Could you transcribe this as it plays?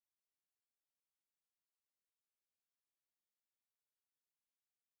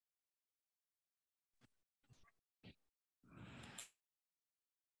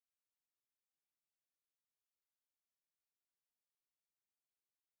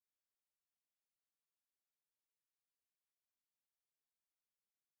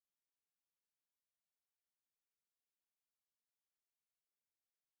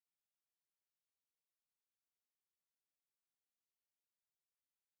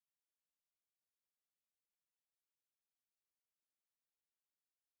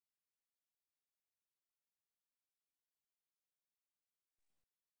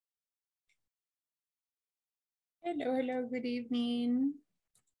Hello, hello, good evening.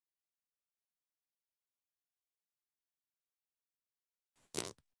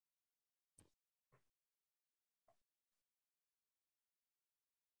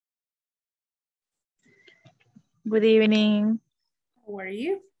 Good evening. How are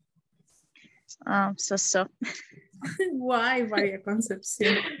you? So. Why, Maria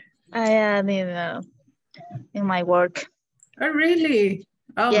Concepcion? I am in my work. Oh, really?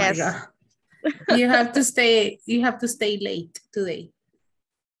 Oh Yes. my God. You have to stay late today.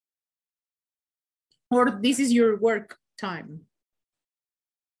 Or this is your work time.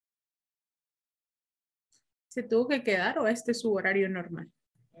 ¿Se tuvo que quedar o este es su horario normal?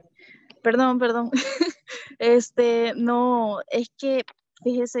 Perdón. No, es que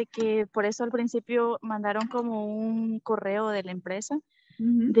fíjese que por eso al principio mandaron como un correo de la empresa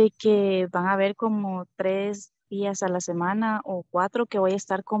de que van a haber como 3 días a la semana o 4 que voy a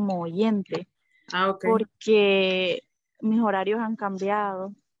estar como oyente. Ah, ok. Porque mis horarios han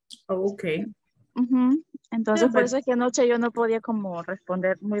cambiado. Oh, ok. Entonces por eso es que anoche yo no podía como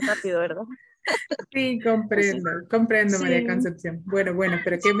responder muy rápido, ¿verdad? Sí, comprendo, Sí. María Concepción. Bueno,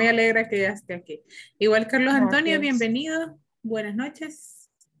 pero que me alegra que ya esté aquí. Igual Carlos Antonio, bienvenido. Buenas noches.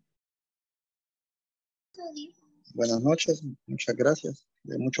 Buenas noches, muchas gracias,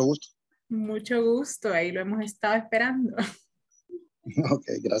 de mucho gusto. Mucho gusto, ahí lo hemos estado esperando. Ok,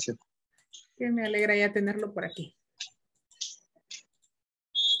 gracias. Que me alegra ya tenerlo por aquí.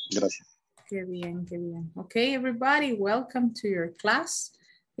 Gracias. Qué bien, qué bien. Okay, everybody, welcome to your class.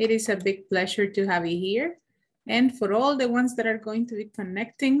 It is a big pleasure to have you here. And for all the ones that are going to be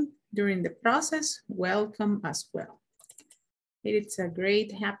connecting during the process, welcome as well. It's a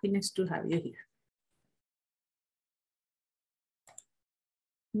great happiness to have you here.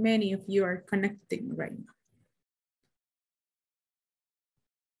 Many of you are connecting right now.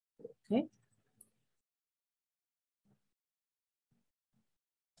 Okay.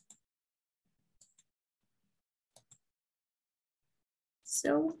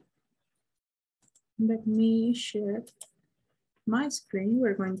 So let me share my screen.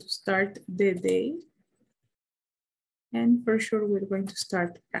 We're going to start the day. And for sure, we're going to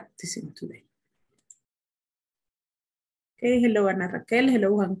start practicing today. Okay, hello Ana Raquel,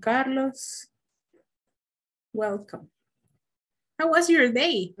 hello Juan Carlos. Welcome. How was your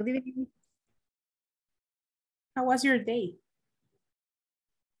day? Good evening. How was your day?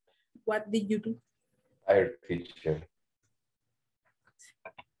 What did you do? Tired, teacher.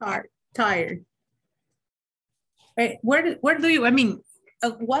 Tired. Where do you,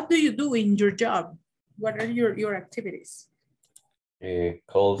 what do you do in your job? What are your activities?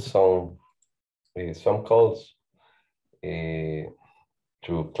 Call some calls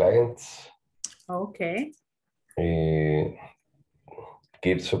to clients. Okay.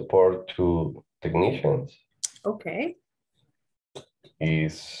 Give support to technicians. Okay.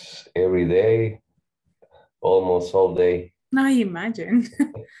 Is every day, almost all day. I imagine.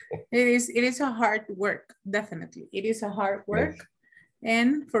 It is a hard work, definitely. It is a hard work. Yes.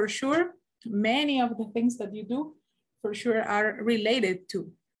 And for sure, many of the things that you do, for sure, are related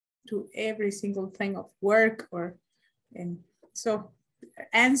to every single thing of work and so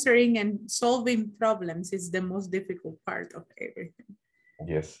answering and solving problems is the most difficult part of everything.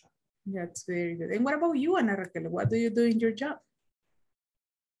 Yes. That's very good. And what about you, Ana Raquel? What do you do in your job?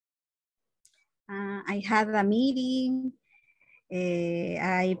 I had a meeting.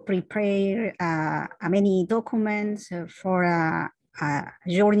 I prepare many documents for a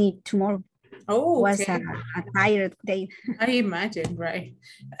journey tomorrow. Oh, okay. Was a tired day. I imagine, right?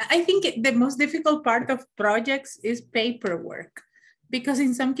 I think the most difficult part of projects is paperwork, because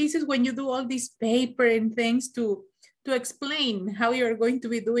in some cases when you do all these paper and things to explain how you're going to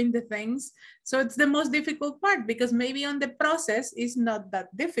be doing the things, so it's the most difficult part, because maybe on the process is not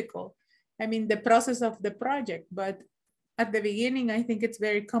that difficult. I mean, the process of the project, but at the beginning, I think it's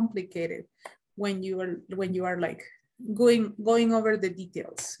very complicated when you are like going over the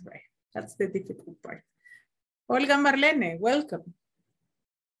details, right? That's the difficult part. Olga Marlene, welcome.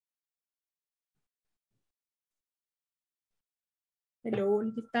 Hello,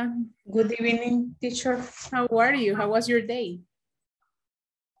 Olguita. Good evening, teacher. How are you? How was your day?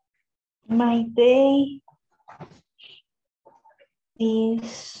 My day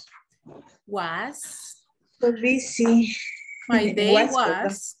is... Was? So busy. My day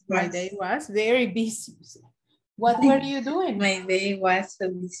was very busy. What were you doing? My day was so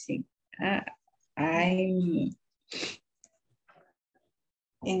busy. In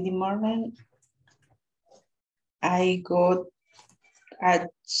the morning, I got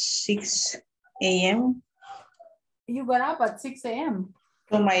at 6 a.m. You got up at 6 a.m.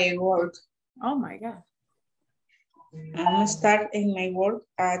 to my work. Oh my God. I'm starting my work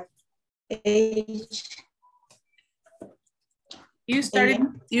at 8 You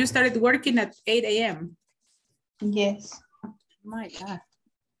started working at 8 a.m. Yes. My God.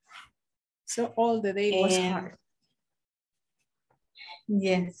 So all the day was hard.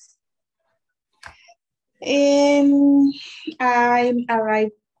 Yes. And I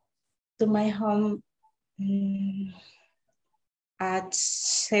arrived to my home at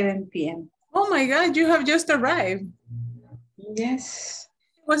 7 p.m. Oh my God, you have just arrived. Yes.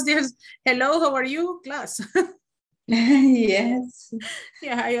 It was just, hello, how are you, class? Yes.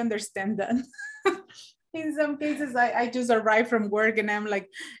 Yeah, I understand that. In some cases, I just arrive from work and I'm like,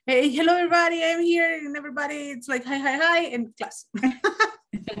 hey, hello, everybody, I'm here. And everybody, it's like, hi, and class.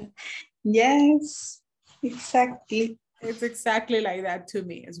 Yes, exactly. It's exactly like that to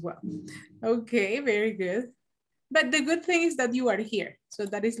me as well. Okay, very good. But the good thing is that you are here. So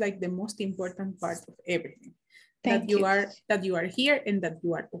that is like the most important part of everything. Thank you. That you are here and that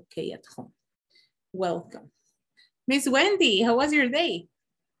you are okay at home. Welcome. Miss Wendy, how was your day?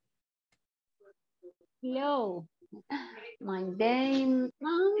 Hello. My day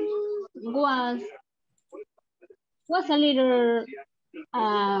was a little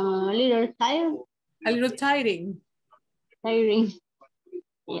tired. A little tiring. Tiring.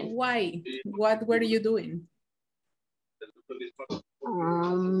 Yes. Why? What were you doing?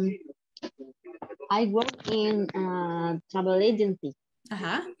 I work in a travel agency.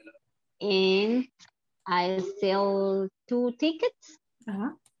 Uh-huh. And I sell 2 tickets.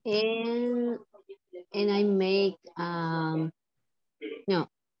 Uh-huh. And I make I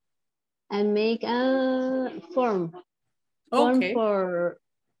make a form Okay. for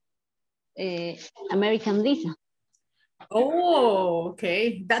American visa. Oh,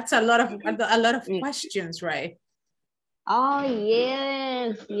 okay. That's a lot of questions, right? Oh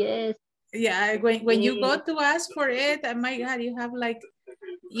yes. Yeah, when you go to ask for it, oh my God,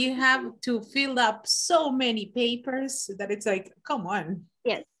 you have to fill up so many papers that it's like, come on.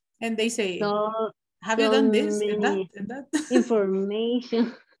 Yes. And they say, so have you done this and that and that?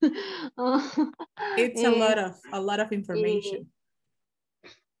 Information. It's a lot of information.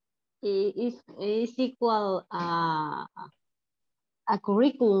 It's equal a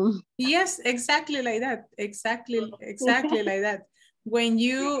curriculum. Yes, exactly like that. Exactly like that. When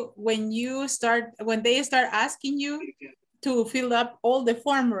they start asking you to fill up all the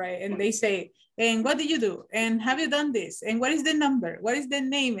form, right? And they say, and what did you do? And have you done this? And what is the number? What is the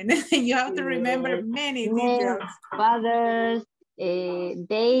name? And then you have to remember many details. Father's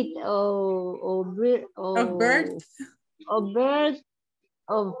date of birth. Of birth,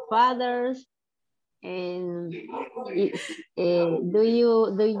 of fathers, and do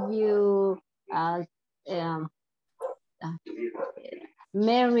you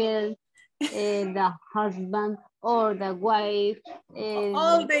marry the husband or the wife?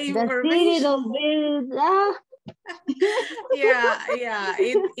 All the information. Yeah,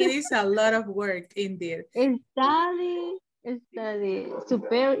 it is a lot of work indeed. Study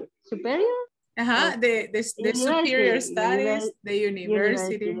superior. Uh-huh. The superior studies, the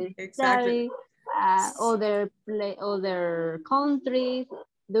university, exactly. Other countries.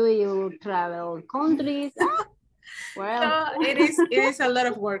 Do you travel countries? Well, so it is a lot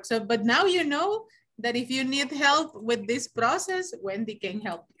of work. So, but now you know that if you need help with this process, Wendy can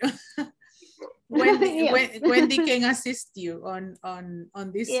help you. Wendy can assist you on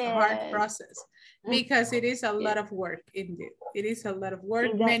this hard process, because it is a lot of work indeed. It is a lot of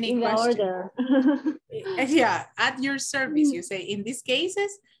work, many questions. Yeah, at your service, you say. In these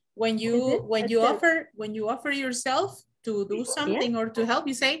cases, when you offer yourself to do something or to help,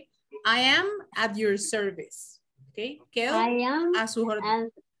 you say, I am at your service. Okay, quedo a su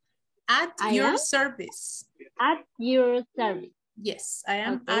orden. At your service. At your service. Yes, I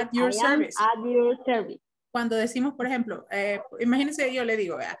am at your service. At your service. Cuando decimos, por ejemplo, imagínense, yo le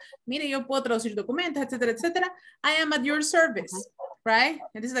digo, vea, mire, yo puedo traducir documentos, etcétera, etcétera. I am at your service, right?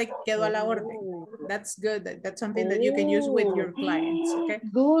 And it's like, quedo a la orden. That's good. That's something that you can use with your clients, okay?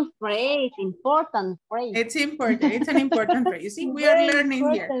 Good phrase, important phrase. It's important. It's an important phrase. You see, we are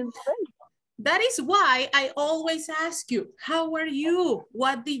learning here. That is why I always ask you, how are you?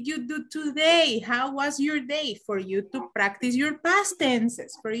 What did you do today? How was your day? For you to practice your past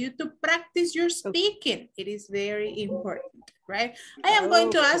tenses, for you to practice your speaking. It is very important, right? I am going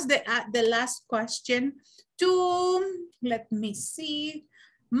to ask the last question to, let me see,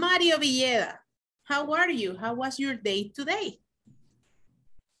 Mario Villeda. How are you? How was your day today?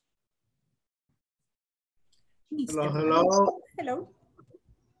 Hello.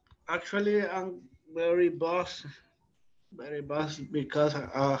 Actually, I'm very boss because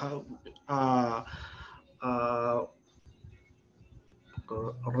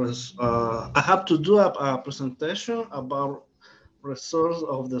I have to do a presentation about resource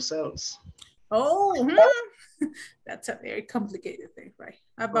of the sales. Oh, that's a very complicated thing, right?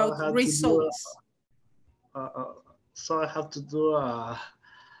 About results. So I have to do a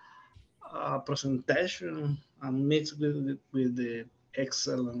presentation and mix with the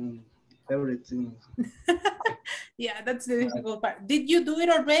Excel and everything. Yeah, that's the difficult part. Did you do it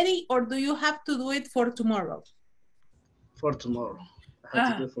already, or do you have to do it for tomorrow? For tomorrow.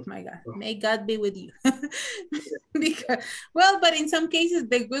 My God, may God be with you. Because, well, but in some cases,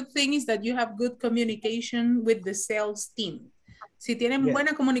 the good thing is that you have good communication with the sales team. Si tienen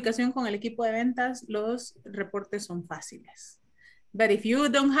buena comunicación con el equipo de ventas, los reportes son fáciles. But if you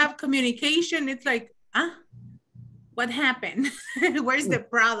don't have communication, it's like, what happened? Where's the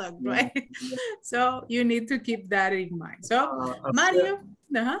product, right? So you need to keep that in mind. So Mario,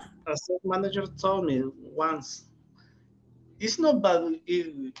 a sales manager told me once, it's not bad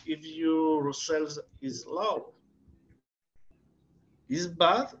if your sales is low. It's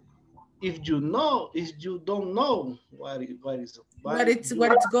bad if you don't know what's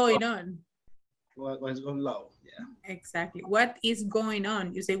going on. What is going low. Yeah. Exactly. What is going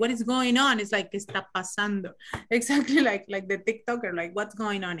on? You say, what is going on? It's like, ¿qué está pasando? Exactly like the TikToker, like, what's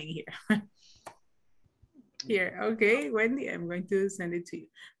going on in here? Here, okay, Wendy, I'm going to send it to you.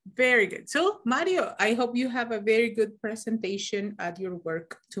 Very good. So, Mario, I hope you have a very good presentation at your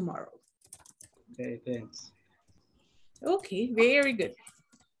work tomorrow. Okay, thanks. Okay, very good.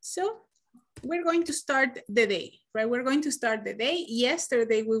 So, we're going to start the day, right? We're going to start the day.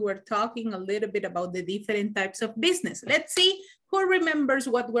 Yesterday, we were talking a little bit about the different types of business. Let's see who remembers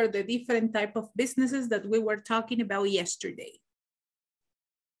what were the different type of businesses that we were talking about yesterday.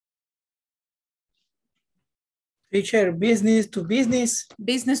 Teacher, business to business.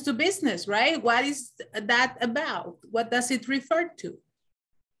 Business to business, right? What is that about? What does it refer to?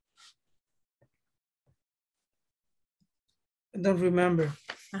 I don't remember.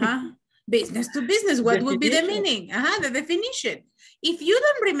 Business to business, what would be the meaning? The definition. If you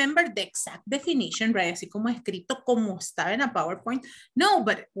don't remember the exact definition, right, así como escrito como estaba en a PowerPoint, no,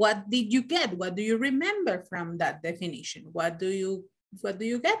 but what did you get? What do you remember from that definition? What do you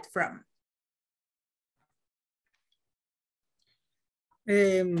get from?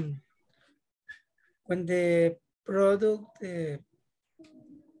 When the product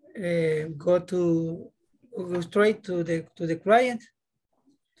go straight to the client,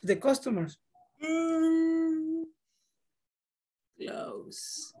 to the customers.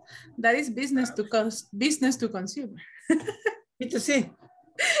 Close. That is business to consumer. B2C.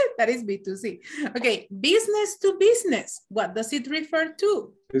 That is B2C. Okay, business to business. What does it refer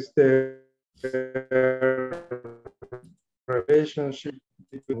to? It's the relationship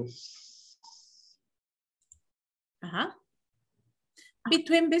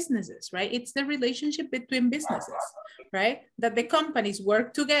between businesses, right? It's the relationship between businesses, right? That the companies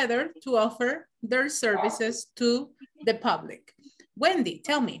work together to offer their services to the public. Wendy,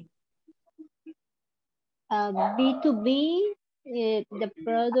 tell me. B2B, the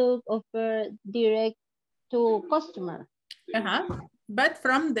product offered direct to customer. But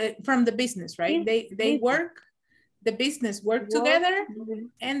from the business, right? They work, the business work together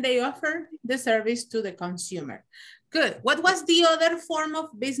and they offer the service to the consumer. Good. What was the other form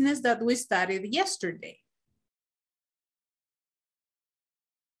of business that we studied yesterday?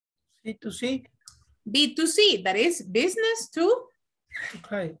 B2C. B2C, that is business to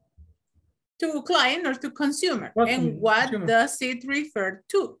client or to consumer. And what does it refer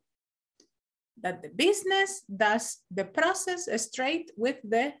to? That the business does the process straight with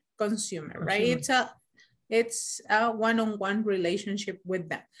the consumer, right? It's a one-on-one relationship with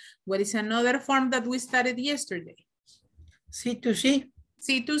them. What is another form that we studied yesterday? C2C.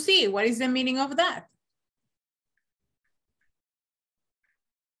 C2C, what is the meaning of that?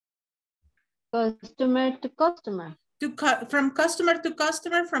 Customer to customer. From customer to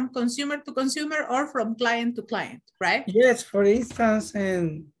customer, from consumer to consumer, or from client to client, right? Yes, for instance,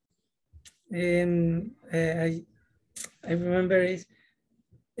 I remember is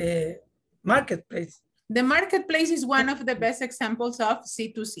marketplace. The marketplace is one of the best examples of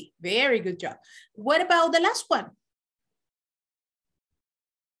C2C. Very good job. What about the last one?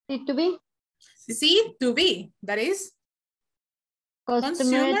 C2B. C2B, that is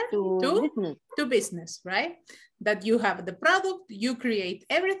consumer to business, right? That you have the product, you create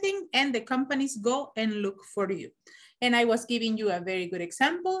everything, and the companies go and look for you. And I was giving you a very good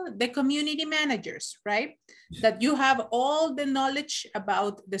example, the community managers, right? That you have all the knowledge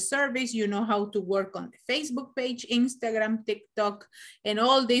about the service, you know how to work on the Facebook page, Instagram, TikTok, and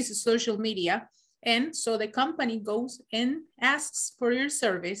all these social media. And so the company goes and asks for your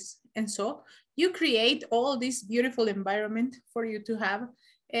service. And so you create all this beautiful environment for you to have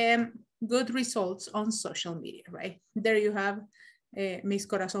good results on social media, right? There you have Miss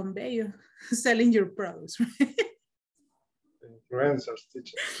Corazon Bello selling your products, right? Influencers,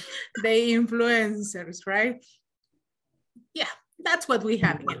 teacher. The influencers, right? Yeah, that's what we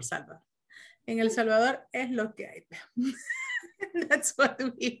have in El Salvador. En El Salvador es lo que hay. That's what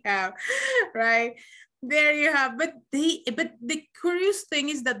we have, right? There you have, but the curious thing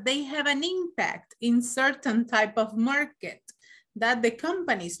is that they have an impact in certain type of market that the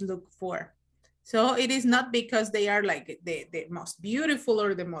companies look for. So it is not because they are like the most beautiful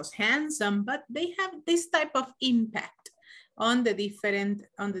or the most handsome, but they have this type of impact on the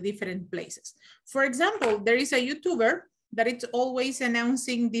different places. For example, there is a YouTuber that it's always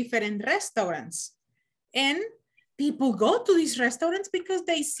announcing different restaurants, and people go to these restaurants because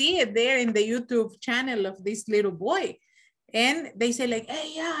they see it there in the YouTube channel of this little boy. And they say like,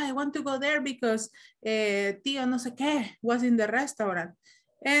 hey, yeah, I want to go there because tío no sé qué was in the restaurant.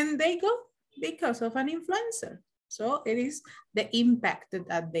 And they go because of an influencer. So it is the impact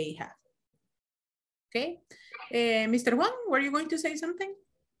that they have. Okay. Mr. Juan, were you going to say something?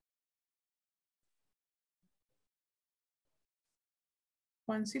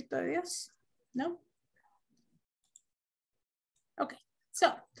 Juancito Dios? No? Okay,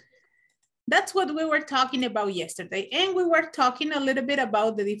 so that's what we were talking about yesterday. And we were talking a little bit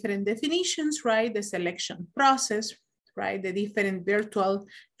about the different definitions, right? The selection process, right? The different virtual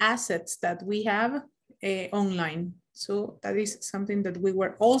assets that we have online. So that is something that we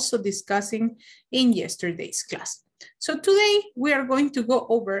were also discussing in yesterday's class. So today we are going to go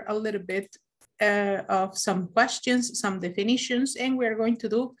over a little bit of some questions, some definitions, and we're going to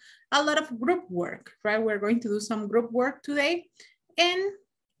do a lot of group work, right? We're going to do some group work today, and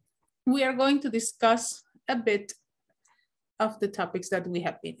we are going to discuss a bit of the topics that we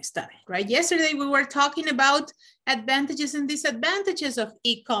have been studying, right? Yesterday, we were talking about advantages and disadvantages of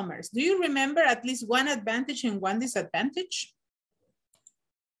e-commerce. Do you remember at least one advantage and one disadvantage?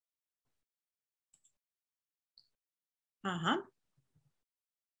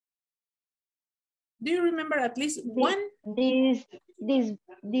 Do you remember at least one? This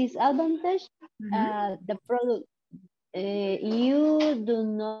disadvantage, the product, you do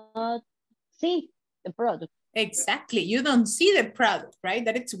not see the product. Exactly, you don't see the product, right?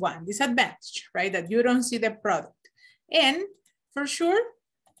 That it's one disadvantage, right? That you don't see the product. And for sure,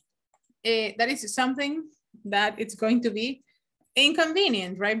 that is something that it's going to be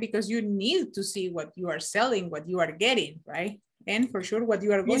inconvenient, right? Because you need to see what you are selling, what you are getting, right? And for sure, what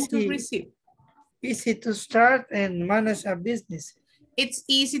you are going to receive. Easy to start and manage a business. It's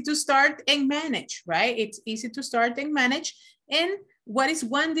easy to start and manage, right? It's easy to start and manage. And what is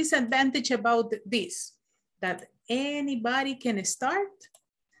one disadvantage about this? That anybody can start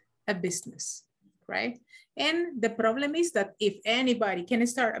a business, right? And the problem is that if anybody can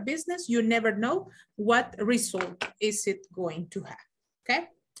start a business, you never know what result is it going to have, okay?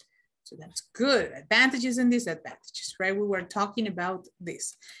 So that's good, advantages and disadvantages, right? We were talking about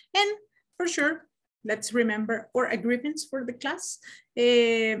this. And for sure, let's remember our agreements for the class.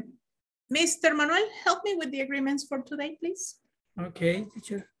 Mr. Manuel, help me with the agreements for today, please. Okay,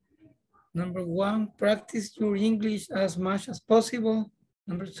 teacher. Number 1, practice your English as much as possible.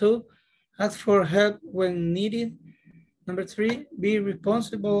 Number 2, ask for help when needed. Number 3, be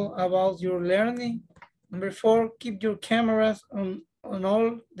responsible about your learning. Number 4, keep your cameras on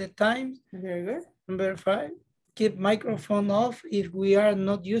all the time. Very good. Number 5, keep microphone off if we are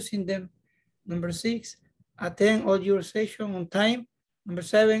not using them. Number 6, attend all your sessions on time. Number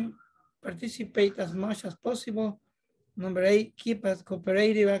 7, participate as much as possible. Number 8, keep a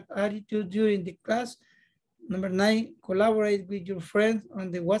cooperative attitude during the class. Number 9, collaborate with your friends on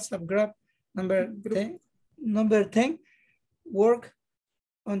the WhatsApp group. Number 10, work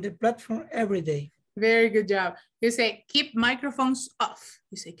on the platform every day. Very good job. You say keep microphones off.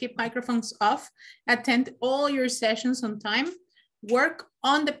 You say keep microphones off. Attend all your sessions on time. Work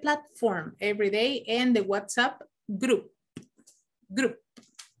on the platform every day and the WhatsApp group.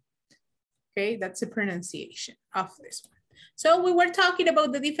 Okay, that's the pronunciation of this one. So we were talking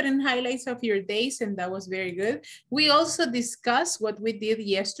about the different highlights of your days, and that was very good. We also discussed what we did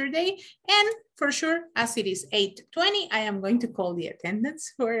yesterday, and for sure, as it is 8:20, I am going to call the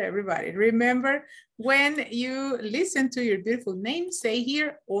attendance for everybody. Remember, when you listen to your beautiful name, say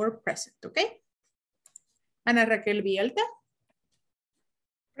here or present, okay? Ana Raquel Villalta.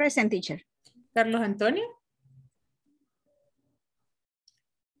 Present, teacher. Carlos Antonio.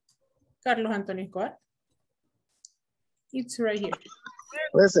 Carlos Antonio Escobar. It's right here.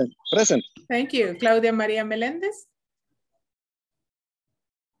 Present. Present. Thank you. Claudia María Meléndez.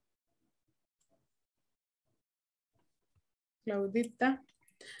 Claudita.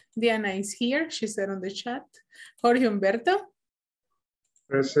 Diana is here. She said on the chat. Jorge Humberto.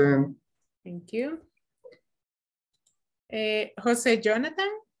 Present. Thank you. Jose Jonathan.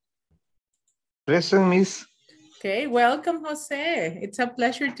 Present, Miss. Okay, welcome, Jose. It's a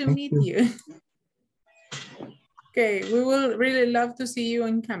pleasure to meet you. Okay, we will really love to see you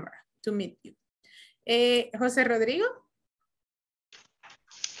on camera, to meet you. Jose Rodrigo.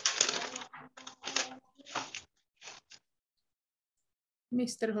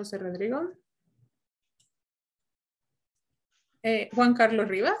 Mr. Jose Rodrigo. Juan Carlos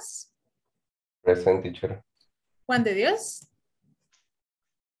Rivas. Present, teacher. Juan de Dios.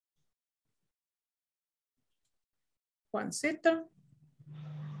 Juancito.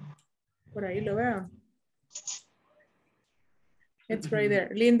 Por ahí lo veo. It's right there.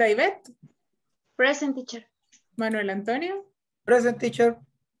 Linda Ivette. Present, teacher. Manuel Antonio. Present, teacher.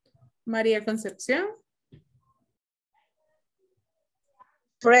 María Concepción.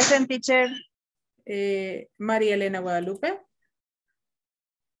 Present, teacher. María Elena Guadalupe.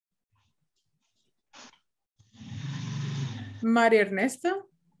 María Ernesto.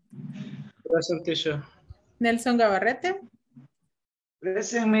 Present, teacher. Nelson Gabarrete.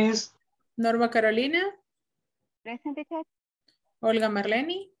 Present, Miss. Norma Carolina. Present, teacher. Olga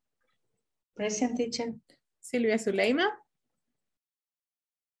Marleni. Present, teacher. Silvia Zuleima.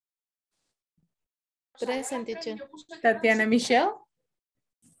 Present, teacher. Tatiana Michelle.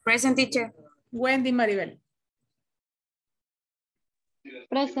 Present, teacher. Wendy Maribel.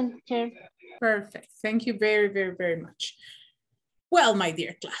 Present, teacher. Perfect. Thank you very, very, very much. Well, my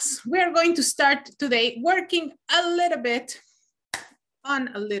dear class, we are going to start today working a little bit on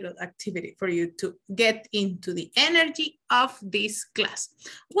a little activity for you to get into the energy of this class.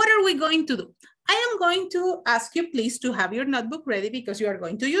 What are we going to do? I am going to ask you please to have your notebook ready because you are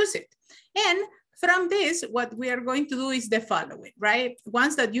going to use it. And from this, what we are going to do is the following, right?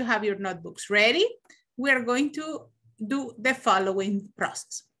 Once that you have your notebooks ready, we are going to do the following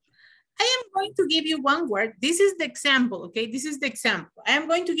process. I am going to give you one word. This is the example, okay? This is the example. I am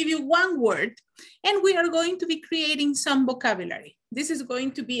going to give you one word and we are going to be creating some vocabulary. This is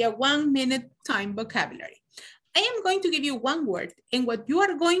going to be a 1 minute time vocabulary. I am going to give you one word and what you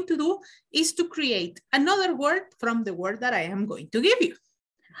are going to do is to create another word from the word that I am going to give you.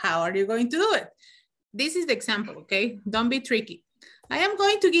 How are you going to do it? This is the example, okay? Don't be tricky. I am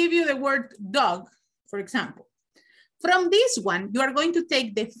going to give you the word dog, for example. From this one, you are going to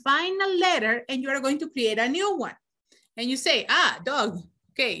take the final letter and you are going to create a new one. And you say, dog.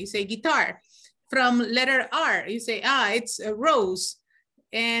 Okay, you say guitar. From letter R, you say, it's a rose.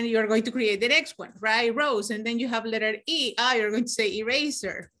 And you're going to create the next one, right? Rose. And then you have letter E. You're going to say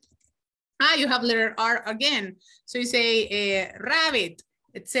eraser. You have letter R again. So you say rabbit,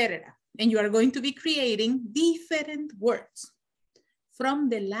 etc. And you are going to be creating different words from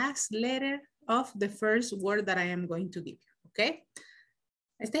the last letter of the first word that I am going to give you, okay?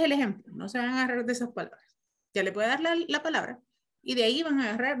 Este es el ejemplo, no se van a agarrar de esas palabras. Ya le voy a dar la palabra y de ahí van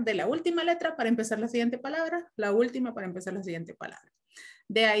a agarrar de la última letra para empezar la siguiente palabra, la última para empezar la siguiente palabra.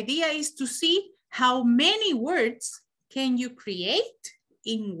 The idea is to see how many words can you create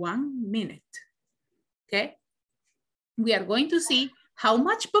in 1 minute, okay? We are going to see how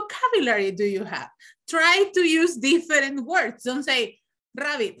much vocabulary do you have. Try to use different words. Don't say,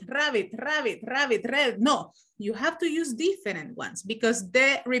 rabbit, rabbit, rabbit, rabbit, red. No, you have to use different ones because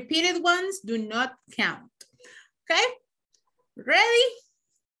the repeated ones do not count. Okay, ready?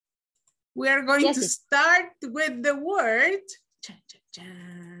 We are going to start with the word.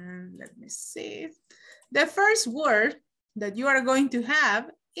 Let me see. The first word that you are going to have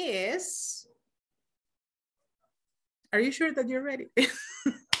is, are you sure that you're ready?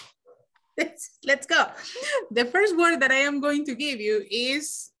 Let's go. The first word that I am going to give you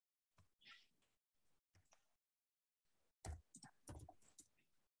is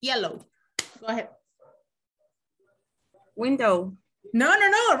yellow. Go ahead. Window. No.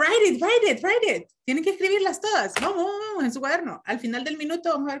 Write it. Tienen que escribirlas todas. Vamos, en su cuaderno. Al final del minuto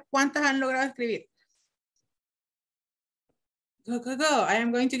vamos a ver cuántas han logrado escribir. Go. I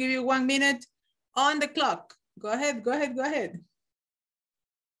am going to give you 1 minute on the clock. Go ahead.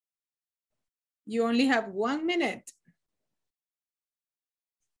 You only have 1 minute.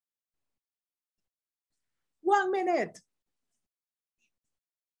 1 minute.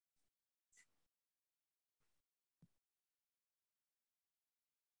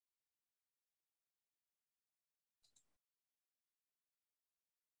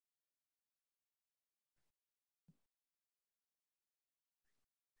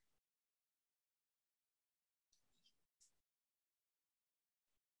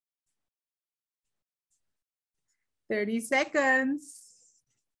 30 seconds.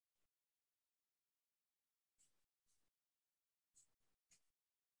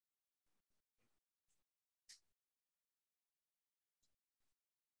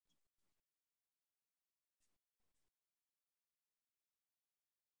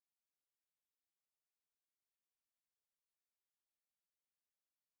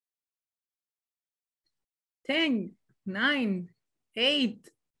 Ten, 9, 8,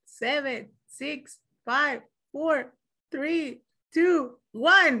 7, 6, 5, 4, 3, 2,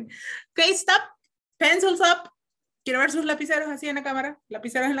 1. Okay, stop. Pencils up. Quiero ver sus lapiceros así en la cámara.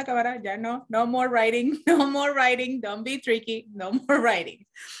 Lapiceros en la cámara. Ya no. No more writing. No more writing. Don't be tricky. No more writing.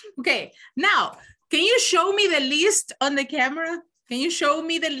 Okay. Now, can you show me the list on the camera? Can you show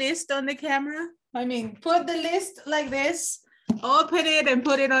me the list on the camera? I mean, put the list like this. Open it and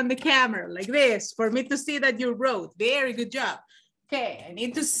put it on the camera like this for me to see that you wrote. Very good job. Okay, I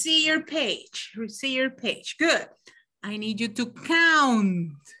need to see your page. See your page. Good. I need you to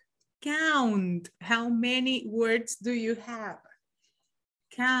count. Count. How many words do you have?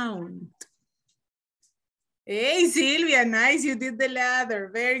 Count. Hey, Silvia, nice. You did the ladder.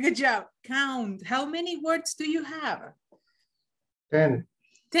 Very good job. Count. How many words do you have? 10.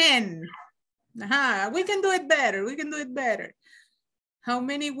 10. We can do it better. We can do it better. How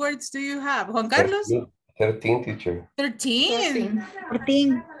many words do you have? Juan Carlos? 13, teacher. 13.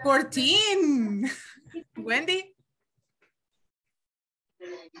 14. 14. Wendy?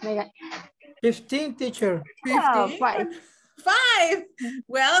 15, teacher. 15. 5.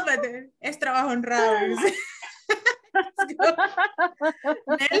 Well, but es trabajo honrado. Let's go.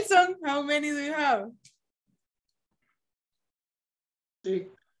 Nelson, how many do you have?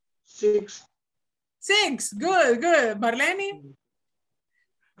 6. 6. Good, good. Marlene?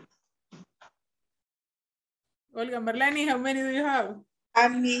 Olga, Marlene, how many do you have?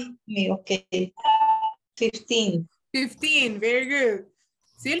 Okay. 15. 15. Very good.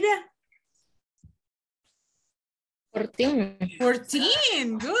 Silvia? 14.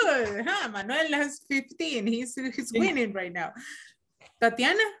 14. Good. Manuel has 15. He's winning right now.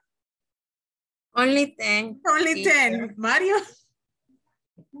 Tatiana? Only 10. Only 10. Mario?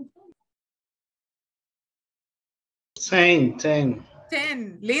 Same, 10.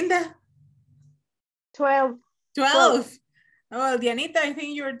 10. Linda? 12. 12. Oh, Dianita, I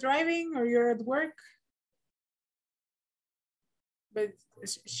think you're driving or you're at work. But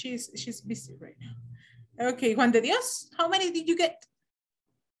she's busy right now. Okay, Juan de Dios, how many did you get?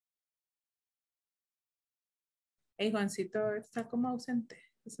 Hey, Juancito, está como ausente.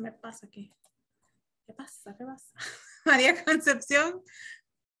 ¿Qué se me pasa aquí? ¿Qué pasa? ¿Qué pasa? María Concepción.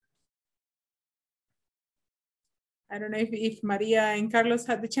 I don't know if Maria and Carlos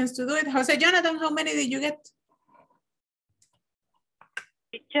had the chance to do it. Jose Jonathan, how many did you get?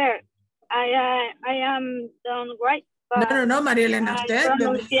 Teacher, I am done right. No, María Elena, usted.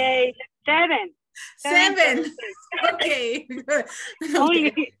 Pronunciate 7. 7. Ok.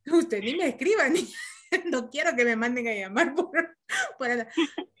 Usted ni me escriba, ni, no quiero que me manden a llamar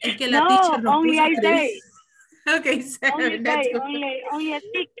es que la teacher no only puso I say. Ok, 7. That's good. Only a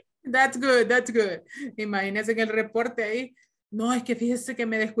 6. That's good, that's good. Imagínense en el reporte ahí. No, es que fíjese que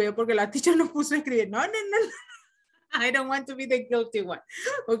me descuido porque la teacher no puso a escribir. No. I don't want to be the guilty one.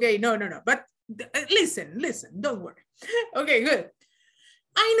 Okay, no. But listen, don't worry. Okay, good.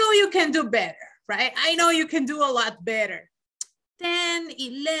 I know you can do better, right? I know you can do a lot better. 10,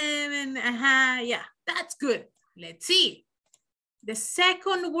 11, yeah, that's good. Let's see. The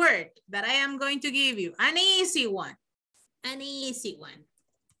second word that I am going to give you, an easy one. An easy one.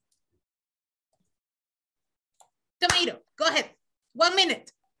 Tomato, go ahead. 1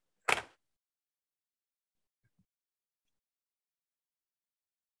 minute.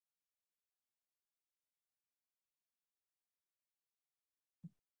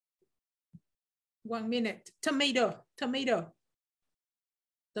 One minute. Tomato. Tomato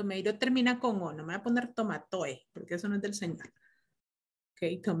termina con O. No me voy a poner tomatoe, porque eso no es del señor.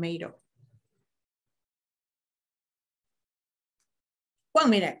 Ok, tomato. 1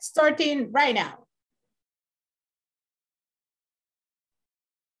 minute. Starting right now.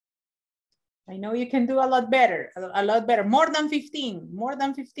 I know you can do a lot better. A lot better. More than 15. More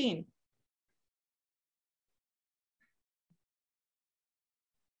than 15.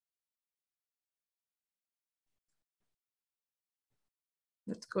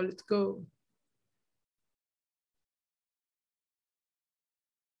 Let's go.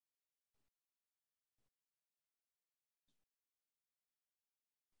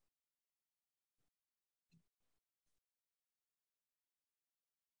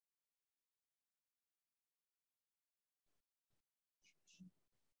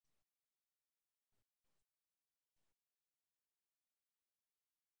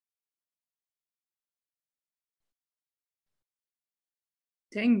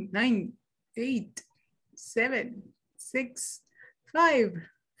 10, 9, 8, 7, 6, 5,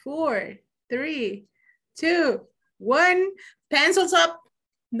 4, 3, 2, 1. Pencils up.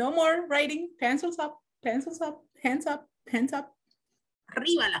 No more writing. Pencils up, pencils up, hands up, hands up.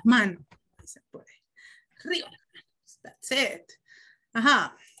 Arriba las manos. Se puede. Arriba las manos. That's it.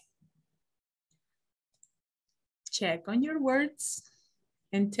 Ajá. Check on your words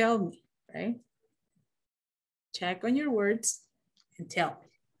and tell me, right? Check on your words and tell me.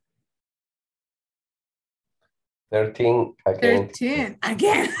 13 again. 13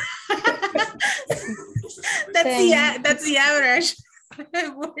 again. That's the average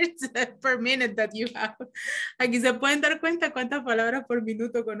words per minute that you have. Aquí se pueden dar cuenta cuántas palabras por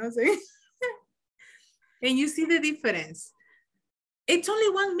minuto conocen. And you see the difference. It's only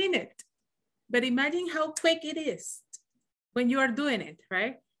 1 minute, but imagine how quick it is when you are doing it,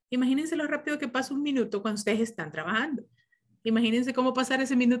 right? Imagínense lo rápido que pasa un minuto cuando ustedes están trabajando. Imagínense cómo pasar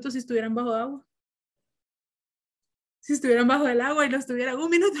ese minuto si estuvieran bajo agua. Si estuvieran bajo el agua y no estuvieran 1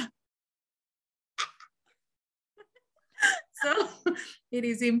 minuto. So it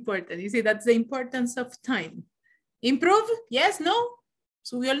is important. You see, that's the importance of time. Improve? Yes, no?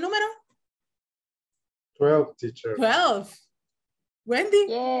 ¿Subió el número? 12, teacher. 12. Wendy?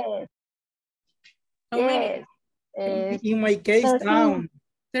 Yes. How many? Yes. In my case, 13. down.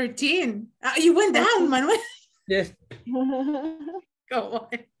 13. You went down, Manuel. Yes. Go on.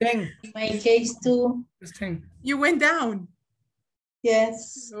 10. In my case too. It's 10. You went down.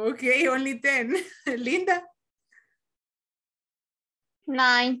 Yes. Okay, only 10. Linda?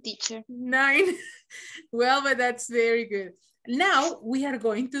 9, teacher. 9. Well, but that's very good. Now we are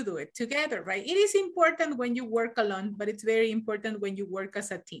going to do it together, right? It is important when you work alone, but it's very important when you work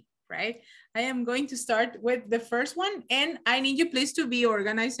as a team, right? I am going to start with the first one, and I need you please to be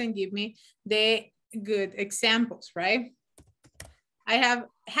organized and give me the good examples, right? I have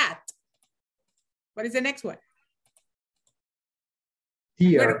hat. What is the next one?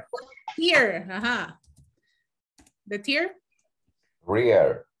 Here. Here, The tier?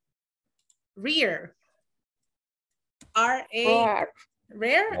 Rear. Rear. R-A.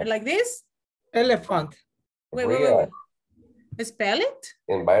 Rare, like this? Elephant. Wait. Spell it?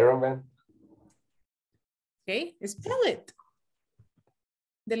 Environment. Okay, spell it.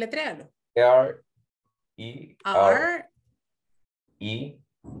 Deletréalo. R-E-R. E-A-R.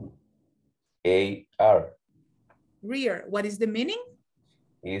 Rear. What is the meaning?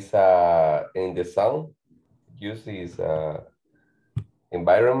 Is in the sound. Use is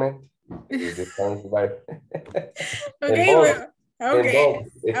environment. Is the sound environment. Okay. Involved. Okay.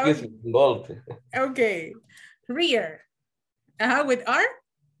 Excuse me. Involved. Okay. Rear. With R?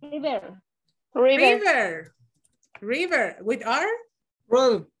 River. River. River. With R?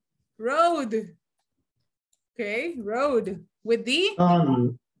 Road. Road. Okay. Road. With D?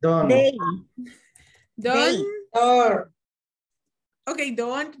 Done. Day. Done. Door. Okay.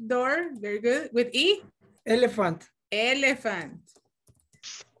 Don't. Door. Very good. With E? Elephant. Elephant.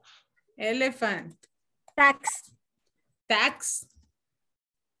 Elephant. Tax. Tax.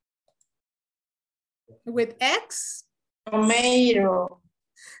 With X? Tomato.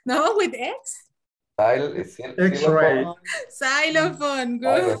 No, with X? X-ray. Xylophone.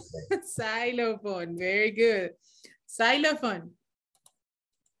 Good. Xylophone. Very good. Xylophone.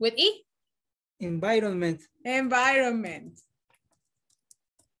 With E? Environment. Environment.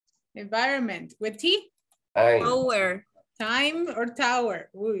 Environment. With T? Time. Tower. Time or tower?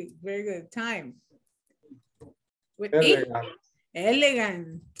 Ooh, very good. Time. With Elegant. E?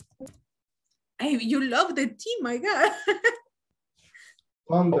 Elegant. You love the T, my God.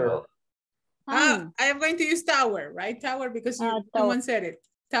 Thunder. I am going to use tower, right? Tower, because someone said it.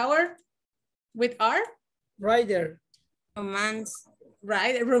 Tower with R? Rider. Romance.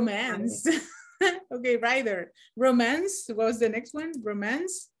 Right, romance. Okay, rider. Romance, what was the next one?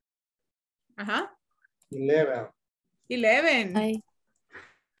 Romance. 11. 11.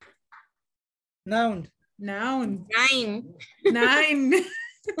 Noun. Noun. 9. 9.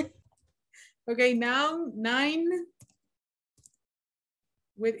 Okay, noun, 9.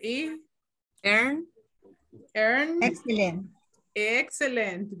 With E? Earn. Earn. Excellent.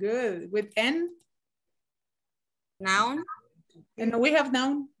 Excellent, good. With N? Noun. And we have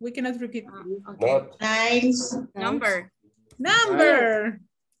noun, we cannot repeat. Okay. Nice. Number. Number.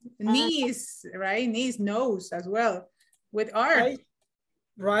 Niece, right? Niece, nose as well. With R.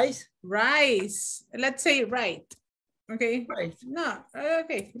 Rice. Rice. Let's say right. Okay. Rice. No.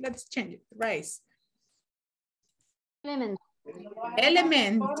 Okay. Let's change it. Rice. Element.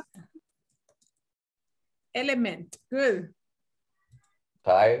 Element. Element. Good.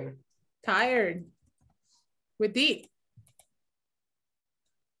 Tired. Tired. With D.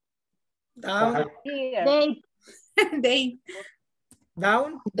 Down. They. They.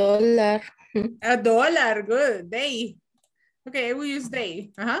 Down. Dollar. A dollar. Good. They. Okay, we use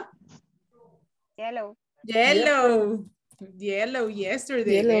they. Yellow. Yellow. Yellow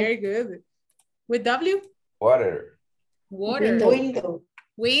yesterday. Yellow. Very good. With W? Water. Water. Window.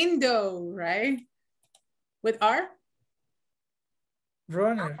 Window, right? With R?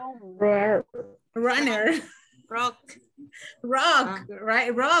 Runner. Runner. Rock. Rock,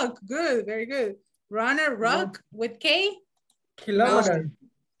 right? Rock. Good, very good. Runner, rock. With K? Kilometer.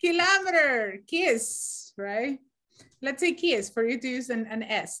 Kilometer. Kiss, right? Let's say kiss for you to use an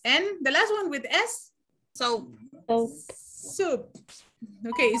S. And the last one with S? Soap. Soup.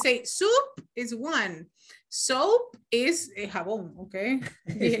 Okay, you say soup is one. Soap is a jabón, okay?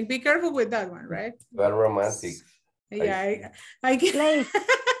 Be careful with that one, right? Very romantic. Yeah, I get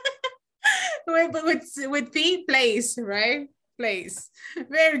but with P, place, right? Place.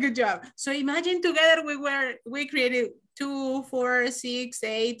 Very good job. So imagine together we created 2, 4, 6,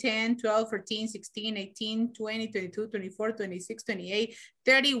 8, 10, 12, 13, 16, 18, 20, 22, 24, 26, 28,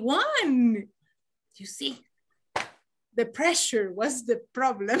 31. You see, the pressure was the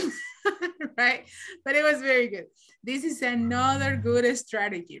problem, right? But it was very good. This is another good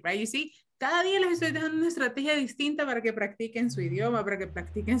strategy, right? You see, cada día les estoy dando una estrategia distinta para que practiquen su idioma, para que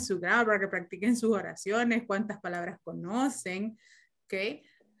practiquen su grammar, para que practiquen sus oraciones, cuántas palabras conocen, ¿ok?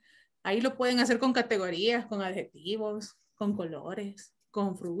 Ahí lo pueden hacer con categorías, con adjetivos, con colores,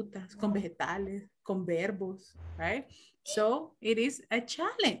 con frutas, con vegetales, con verbos, right? So it is a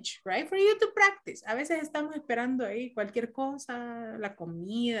challenge, right? For you to practice. A veces estamos esperando ahí cualquier cosa, la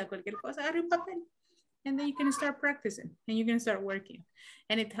comida, cualquier cosa, agarre un papel. And then you can start practicing and you can start working.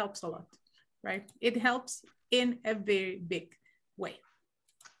 And it helps a lot, right? It helps in a very big way.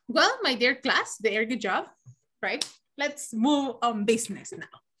 Well, my dear class, very good job, right? Let's move on business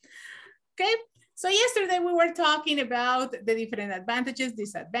now. Okay, so yesterday we were talking about the different advantages,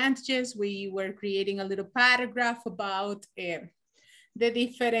 disadvantages. We were creating a little paragraph about the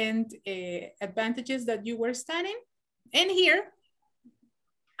different advantages that you were studying. And here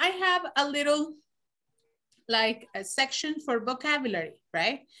I have a little like a section for vocabulary,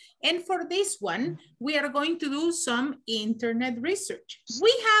 right? And for this one, we are going to do some internet research.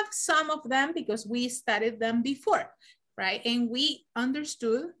 We have some of them because we studied them before, right? And we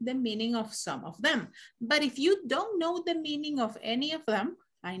understood the meaning of some of them. But if you don't know the meaning of any of them,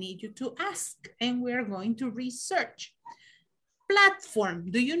 I need you to ask, and we're going to research.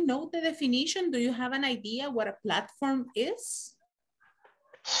 Platform, do you know the definition? Do you have an idea what a platform is?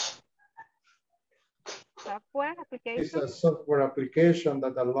 Software application. It's a software application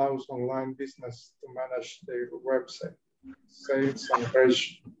that allows online business to manage their website, sales and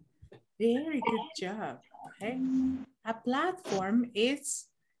operation. Very good job. Okay. A platform is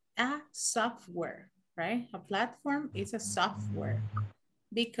a software, right? A platform is a software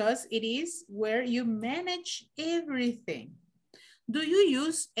because it is where you manage everything. Do you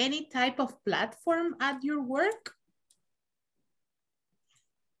use any type of platform at your work?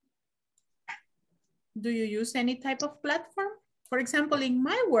 Do you use any type of platform? For example, in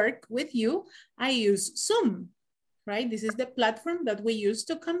my work with you, I use Zoom, right? This is the platform that we use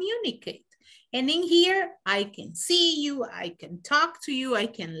to communicate. And in here, I can see you, I can talk to you, I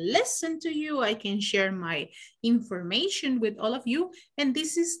can listen to you, I can share my information with all of you. And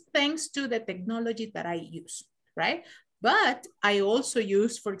this is thanks to the technology that I use, right? But I also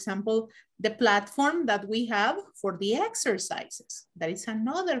use, for example, the platform that we have for the exercises. That is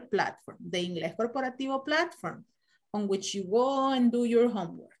another platform, the Inglés Corporativo platform, on which you go and do your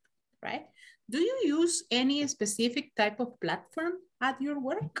homework, right? Do you use any specific type of platform at your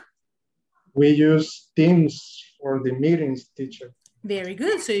work? We use Teams for the meetings, teacher. Very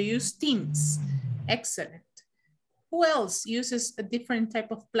good, so you use Teams. Excellent. Who else uses a different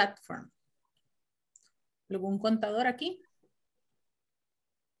type of platform? ¿Algún contador aquí?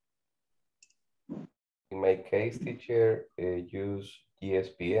 In my case, teacher, use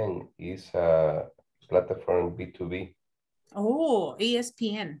ESPN. Is a platform B2B. Oh,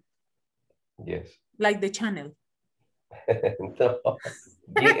 ESPN. Yes. Like the channel. No,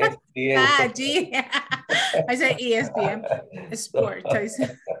 GSPN. I said ESPN. Sport. I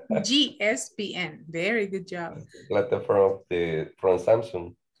said GSPN. Very good job. Platform from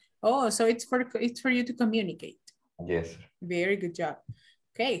Samsung. Oh, so it's for you to communicate. Yes. Very good job.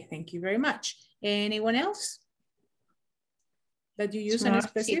 Okay, thank you very much. Anyone else that you use in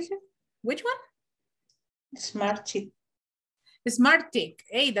specific? Which one? Smartick. Smartick.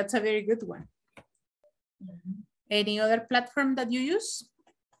 Hey, that's a very good one. Any other platform that you use?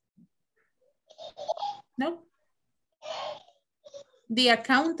 No? The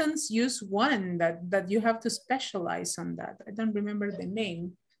accountants use one that you have to specialize on that. I don't remember the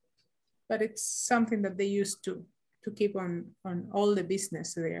name, but it's something that they use to keep on all the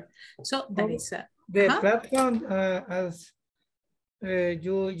business there. So that is the platform, as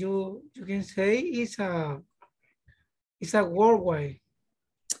you can say, is a worldwide.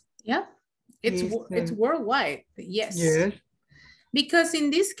 Yeah, it's worldwide. Yes. Yes. Because in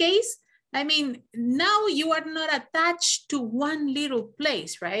this case, I mean, now you are not attached to one little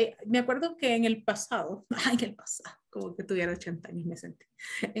place, right? Me acuerdo que en el pasado, como que tuviera 80 años me sentí.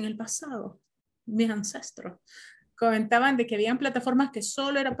 En el pasado, mis ancestros comentaban de que habían plataformas que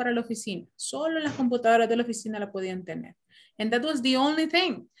solo era para la oficina, solo las computadoras de la oficina la podían tener. And that was the only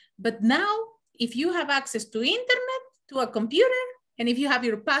thing. But now, if you have access to internet, to a computer, and if you have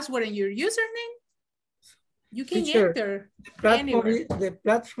your password and your username, you can enter anywhere. The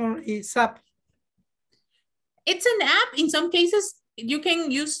platform is app. It's an app. In some cases, you can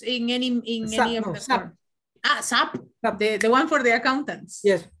use in any of the form. SAP. The one for the accountants.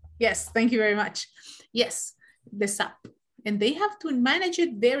 Yes. Yes, thank you very much. Yes, the SAP. And they have to manage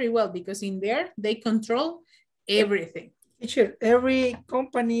it very well because in there, they control everything. Teacher, every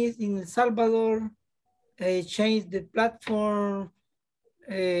company in El Salvador changed the platform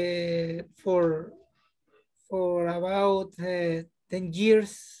for about 10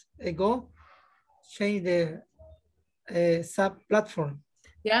 years ago, changed the SAP platform.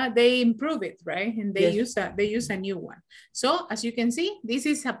 Yeah, they improve it, right? And they use a new one. So as you can see, this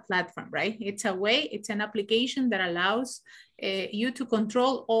is a platform, right? It's a way, it's an application that allows you to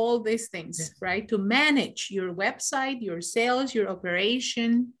control all these things, right? To manage your website, your sales, your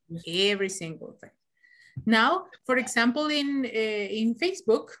operation, every single thing. Now, for example, in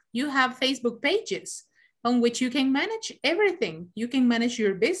Facebook, you have Facebook pages on which you can manage everything. You can manage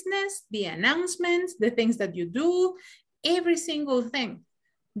your business, the announcements, the things that you do, every single thing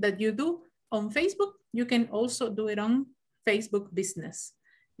that you do on Facebook, you can also do it on Facebook Business.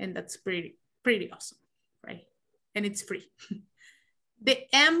 And that's pretty awesome, right? And it's free. The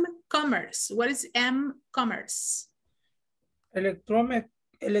M-commerce. What is M-commerce?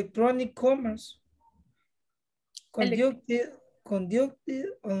 Electronic commerce. Conducted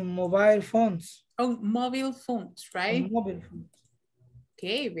on mobile phones. On mobile phones, right? On mobile phones.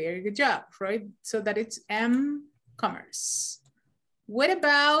 Okay, very good job, right? So that it's M-commerce. What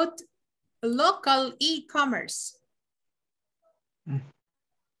about local e-commerce?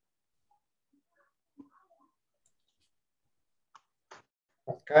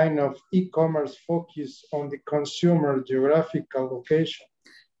 A kind of e-commerce focus on the consumer geographical location.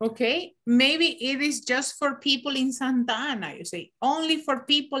 Okay, maybe it is just for people in Santa Ana, you say, only for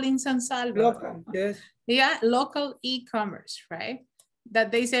people in San Salvador. Local, yes. Yeah, local e-commerce, right?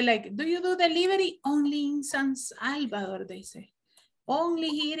 That they say like, do you do delivery? Only in San Salvador, they say. Only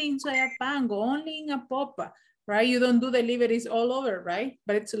here in Soyapango, only in Apopa, right? You don't do deliveries all over, right?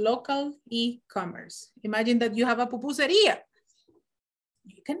 But it's local e-commerce. Imagine that you have a pupusería.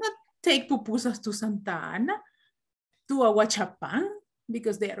 You cannot take pupusas to Santa Ana, to Aguachapán,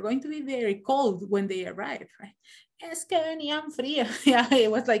 because they are going to be very cold when they arrive, right? Es que venían frías. Yeah,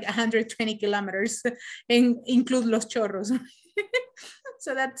 it was like 120 kilometers and include los chorros.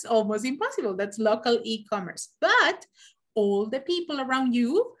 So that's almost impossible. That's local e-commerce. But all the people around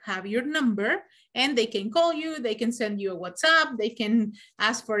you have your number and they can call you, they can send you a WhatsApp, they can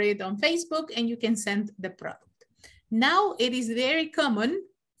ask for it on Facebook and you can send the product. Now it is very common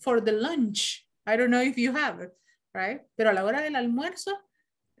for the lunch. I don't know if you have it, right? Pero a la hora del almuerzo,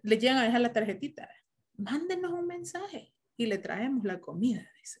 le llegan a dejar la tarjetita. Mándenos un mensaje y le traemos la comida,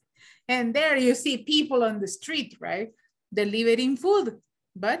 dice. And there you see people on the street, right? Delivering food,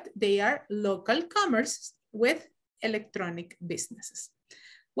 but they are local commerce with electronic businesses.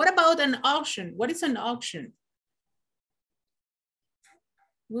 What about an auction? What is an auction?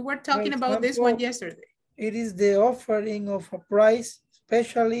 We were talking about this one yesterday. It is the offering of a price,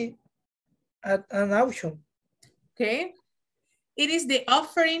 especially at an auction. Okay. It is the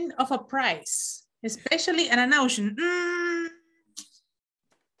offering of a price, especially at an auction.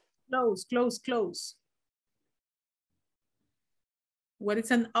 Close, close, close. What is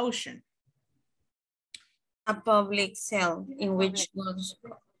an auction? A public sale in which goods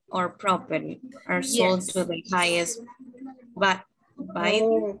or property are sold to the highest bidder.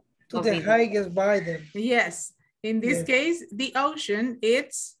 To the highest bidder. Yes. In this case, the auction,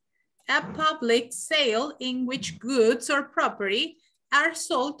 it's a public sale in which goods or property are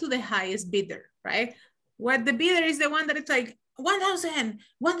sold to the highest bidder, right? Where the bidder is the one that it's like 1,000,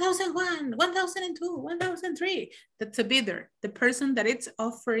 1,001, 1,002, 1,003. That's a bidder, the person that it's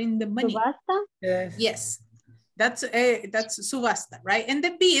offering the money. Subasta? Yes. Yes. That's subasta, right? And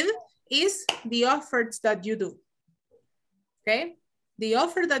the bid is the offers that you do. Okay? The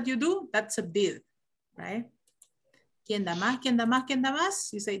offer that you do, that's a bid, right? ¿Quién da más? ¿Quién da más? ¿Quién da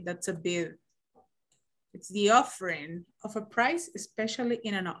más? You say that's a bid. It's the offering of a price, especially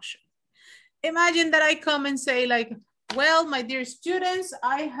in an auction. Imagine that I come and say like, well, my dear students,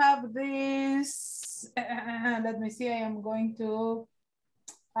 I have this, let me see, I am going to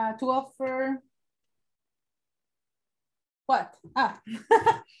offer, what?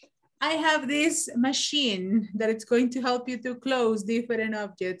 I have this machine that it's going to help you to close different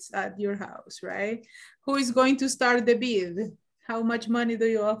objects at your house, right? Who is going to start the bid? How much money do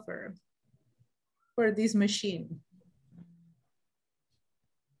you offer for this machine?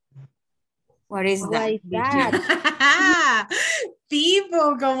 What is that?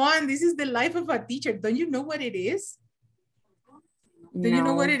 People, come on. This is the life of a teacher. Don't you know what it is? Do you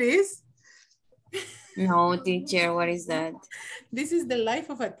know what it is? No, teacher, what is that? This is the life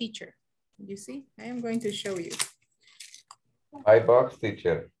of a teacher. You see, I am going to show you. iBox,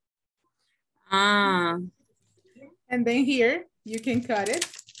 teacher. And then here, you can cut it.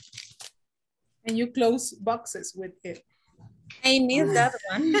 And you close boxes with it. I need that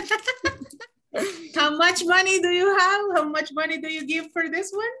one. How much money do you have? How much money do you give for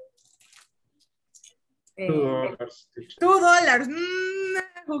this one? $2. $2.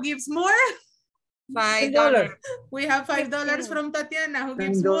 Who gives more? $5. We have $5 from Tatiana. Who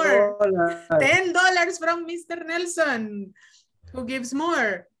gives more? $10 from Mr. Nelson. Who gives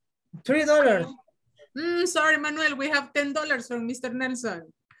more? $3. Sorry, Manuel. We have $10 from Mr.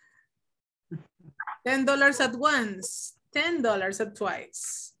 Nelson. $10 at once. $10 at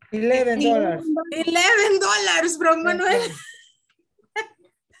twice. $11. $11 from Manuel.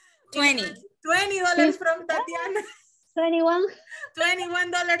 20. $20 from Tatiana. 21.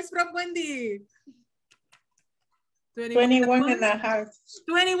 $21 from Wendy. 21 and a half.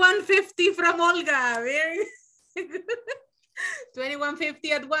 $21.50 from Olga. Very good.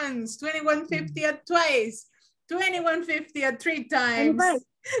 $21.50 at once. $21.50 at twice. $21.50 at 3 times.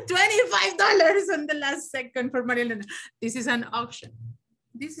 $25 on the last second for Marilena. This is an auction.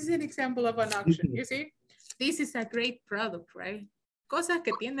 This is an example of an auction. You see? This is a great product, right? Cosas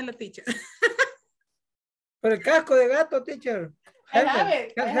que tiene la teacher. Pero el casco de gato, teacher. I have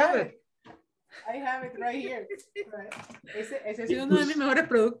it right here. Right. Ese ha sido uno de mis mejores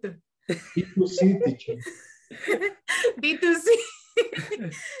productos. B2C, teacher. B2C.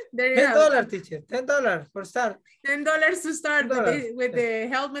 There you $10, teacher. $10 for start. $10 to start with the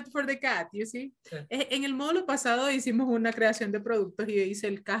helmet for the cat, you see. En el módulo pasado hicimos una creación de productos y hice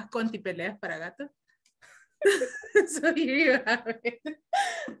el casco antipeleas para gatos. So here you have it.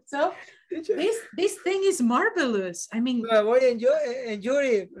 So this thing is marvelous. I mean, enjoy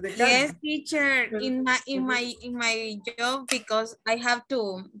the cat. Yes, teacher. In my job, because I have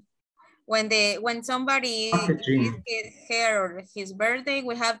to. When somebody is her or his birthday,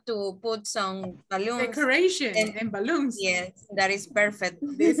 we have to put some balloons. Decoration and balloons. Yes, that is perfect.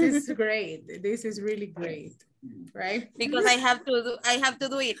 This is great. This is really great, right? Because I have to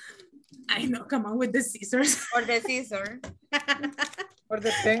do it. I know, come on with the scissors. Or the scissor. Or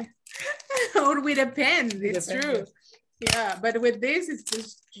the pen. Or with a pen, it's true. Yeah, but with this, it's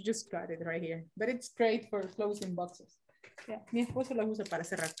just, you just got it right here. But it's great for closing boxes. Yeah, mi esposo lo usa para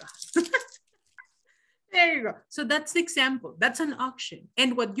cerrar cajas. There you go. So that's the example. That's an auction.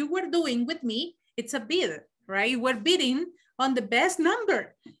 And what you were doing with me, it's a bid, right? You were bidding on the best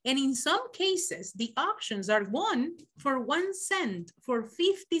number. And in some cases, the auctions are won for 1 cent, for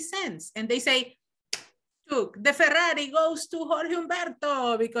 50 cents. And they say, look, the Ferrari goes to Jorge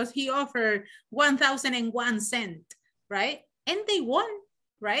Humberto because he offered 1,001 cents, right? And they won,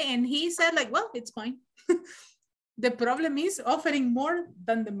 right? And he said like, well, it's fine. The problem is offering more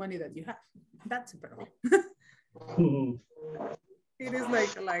than the money that you have. That's a problem. It is like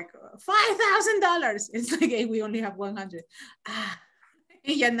 $5,000. It's like, hey, we only have 100.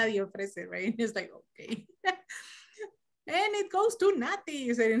 Y ya nadie ofrece, right? And it's like, okay. And it goes to Nati.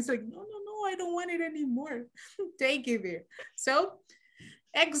 And it's like, no, I don't want it anymore. Take it there. So,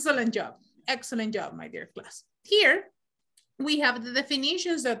 excellent job, my dear class. Here, we have the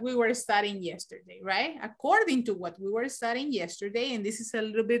definitions that we were studying yesterday, right? According to what we were studying yesterday, and this is a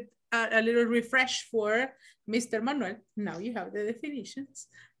little bit, a little refresh for Mr. Manuel. Now you have the definitions,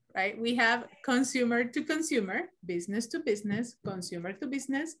 right? We have consumer to consumer, business to business, consumer to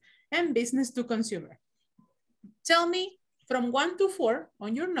business, and business to consumer. Tell me from 1 to 4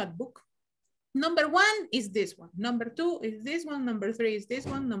 on your notebook. Number 1 is this one. Number 2 is this one. Number 3 is this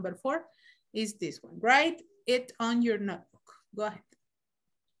one. Number 4 is this one. Write it on your notebook. Go ahead.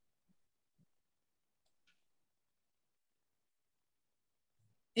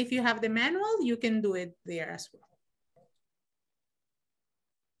 If you have the manual, you can do it there as well.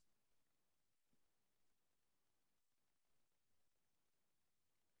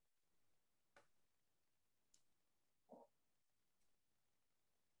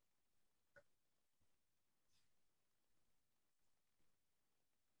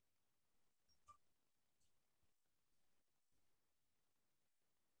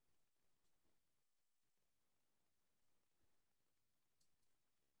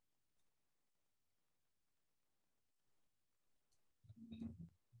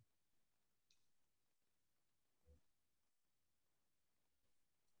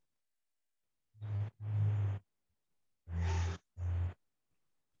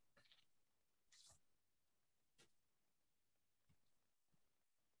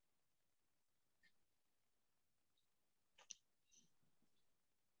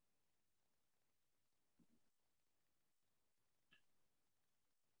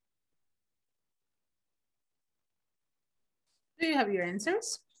 Do you have your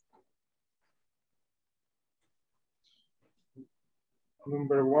answers?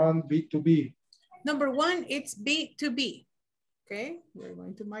 Number 1, B2B. Number 1, it's B2B. Okay, we're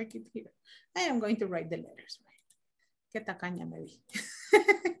going to mark it here. I am going to write the letters. Qué tacaña me vi.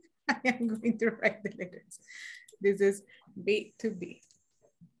 I am going to write the letters. This is B2B.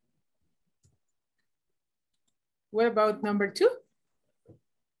 What about number 2?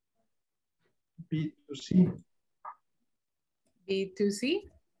 B2C. B2C.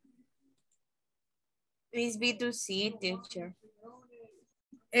 It's B2C, teacher.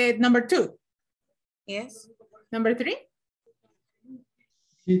 Number 2. Yes. Number 3.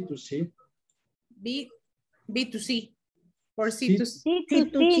 C2C. B2C. Or C2C.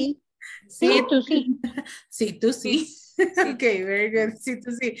 C2C. C2C. C2C. Okay, very good.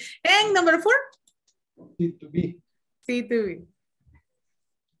 C2C. And number 4? C2B. C2B.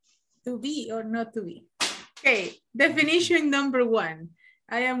 To be or not to be. Okay, definition number 1.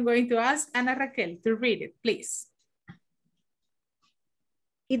 I am going to ask Ana Raquel to read it, please.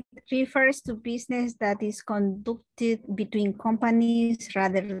 It refers to business that is conducted between companies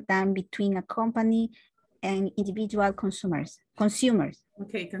rather than between a company and individual consumers.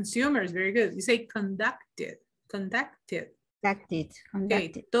 Okay, consumers, very good. You say conducted. Conducted.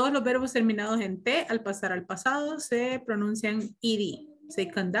 Okay, todos los verbos terminados en T al pasar al pasado se pronuncian ed. Say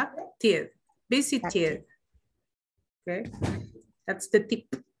conducted, visited. Okay, that's the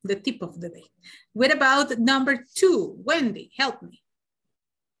tip of the day. What about number 2? Wendy, help me.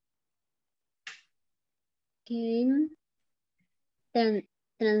 Okay. The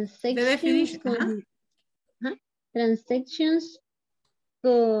definition. Transactions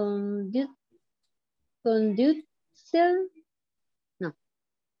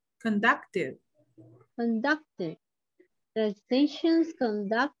conducted. Transactions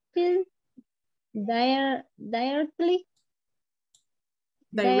conducted directly.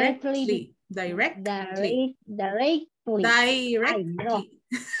 Directly. No.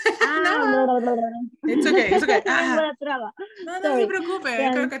 It's okay, it's okay. No se Sorry. preocupe,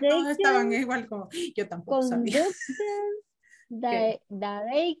 creo que todos estaban igual como yo tampoco sabía. Okay.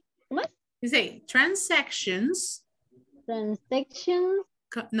 You say transactions. Okay,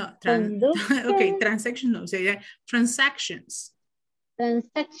 transactions no, say transactions.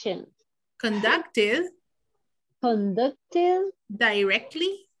 Conducted.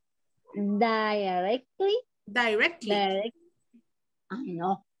 Directly. I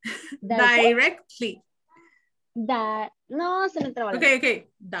know. Directly. No, se me traba. Okay.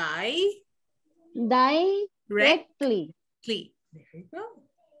 Directly. There you go.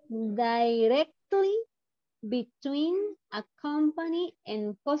 Directly between a company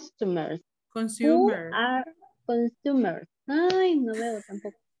and customers. Consumer. Who are consumers. Ay, no veo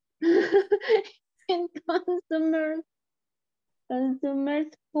tampoco. And consumers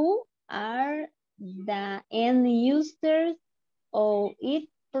who are the end users of its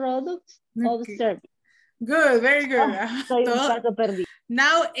products or service. Good, very good. Perdí.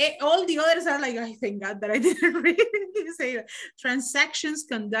 Now, all the others are like, I thank God that I didn't read it. You say transactions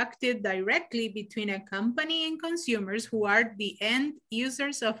conducted directly between a company and consumers who are the end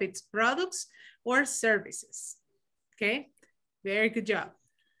users of its products or services. Okay, very good job.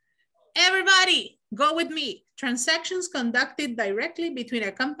 Everybody, go with me. Transactions conducted directly between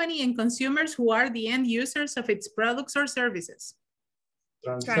a company and consumers who are the end users of its products or services.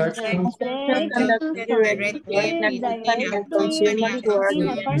 Transactions conducted directly between a company and consumers who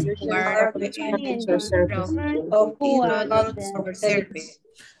are the end users of products or service.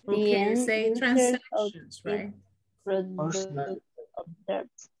 Okay, say transactions, right?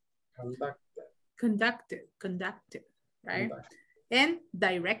 Conducted, right? and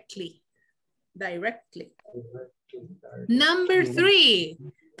directly. Directly. Number three,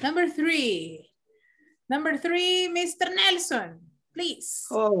 Mr. Nelson, please.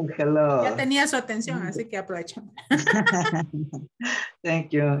 Oh, hello. Ya tenía su atención, así que aprovechamos.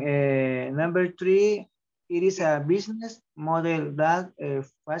 Thank you. Number 3, it is a business model that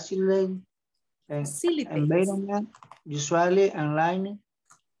facilitates environment, usually online,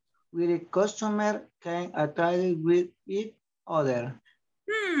 where the customer can interact with each other.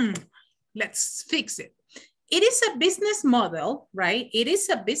 Let's fix it. It is a business model, right? It is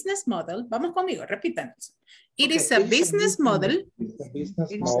a business model. Vamos conmigo, repítanos. It is a business model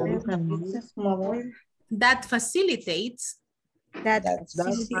that facilitates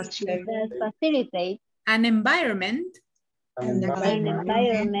an environment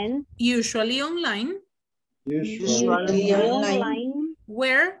usually online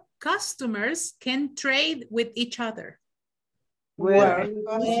where customers can trade with each other. Where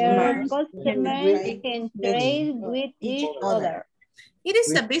customers can trade with each other. It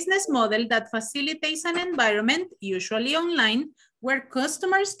is a business model that facilitates an environment, usually online, where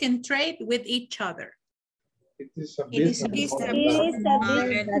customers can trade with each other. It is a business model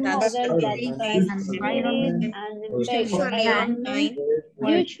that facilitates an environment, usually online,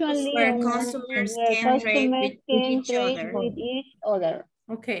 where customers can trade with each other.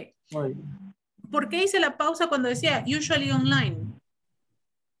 Okay. ¿Por qué hice la pausa cuando decía usually online?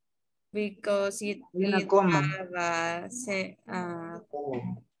 Because it have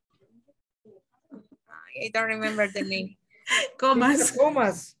I don't remember the name. Comas.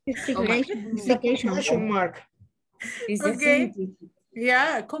 Question mark. Okay.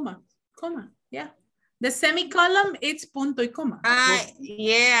 Yeah, comma. Yeah. The semicolon, it's punto y coma.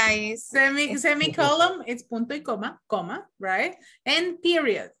 Yeah. Semicolon, it's punto y comma, right? And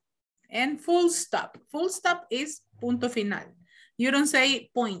period. And full stop. Full stop is punto final. You don't say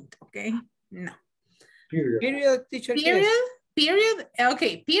point, okay? No. Period, teacher. Period.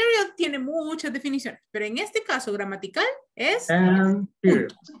 Okay, period tiene muchas definiciones, pero en este caso gramatical es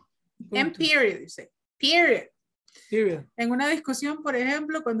period. And period, you say. Period. Period. En una discusión, por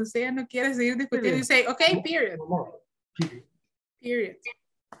ejemplo, cuando usted ya no quiere seguir discutiendo, you say, okay, period. Period.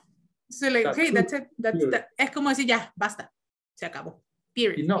 So like, okay, that's it. Es como decir, ya, basta. Se acabó.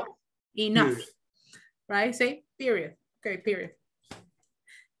 Period. Enough. Right? Say, period. Okay, period.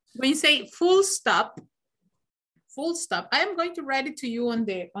 When you say full stop, I am going to write it to you on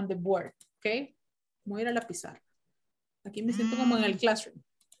the board, okay? Voy a ir a la pizarra. Aquí me siento como en el classroom.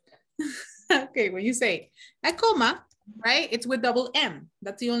 Okay, when you say a comma, right? It's with double M.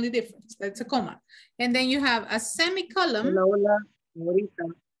 That's the only difference. That's a comma. And then you have a semicolon. Hola,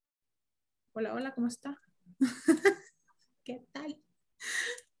 señorita. Hola, ¿cómo está? ¿Qué tal?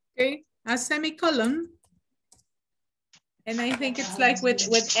 Okay, a semicolon. And I think it's like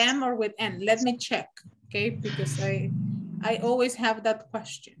with M or with N. Let me check, okay? Because I always have that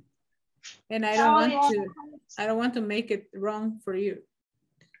question. And I don't want to make it wrong for you.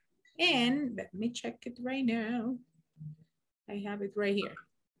 And let me check it right now. I have it right here.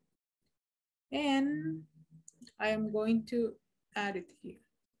 And I am going to add it here.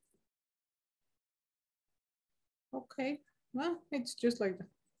 Okay, well, it's just like that.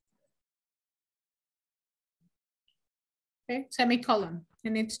 Okay, semicolon,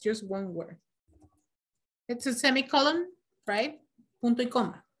 and it's just one word. It's a semicolon, right? Punto y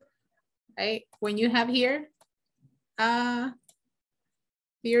coma, right? When you have here a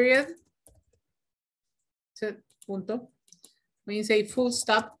period, so punto. When you say full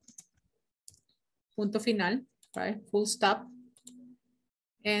stop, punto final, right? Full stop,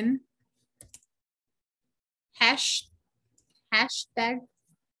 and hashtag,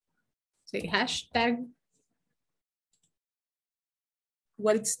 say hashtag.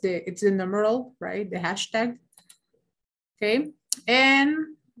 It's the numeral, right? The hashtag, okay?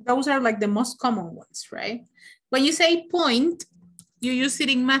 And those are like the most common ones, right? When you say point, you use it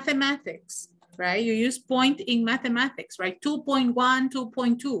in mathematics, right? You use point in mathematics, right? 2.1,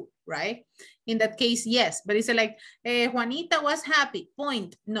 2.2, right? In that case, yes, but it's like, Juanita was happy,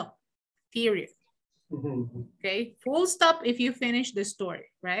 point, no, period. Okay, full stop if you finish the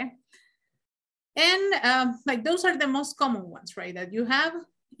story, right? And like those are the most common ones, right? That you have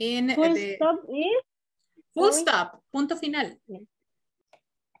in full stop, punto final. Yeah.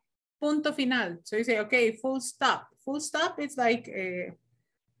 Punto final. So you say, okay, full stop. Full stop, it's like,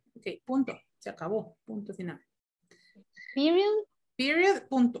 okay, punto, se acabó, punto final. Period? Period,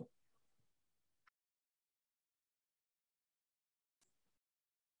 punto.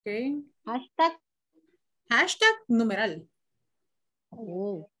 Okay. Hashtag? Hashtag, numeral.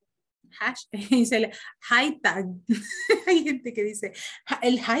 Oh. Dice el high tag. Hay gente que dice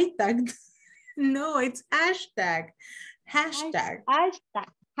el high tag. No, it's hashtag. Hashtag.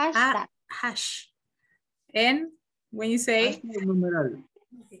 Hashtag. Hash. And when you say, Numeral.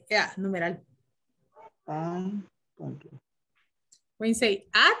 yeah, numeral. Punto. When you say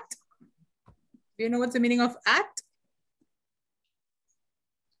at, do you know what's the meaning of at?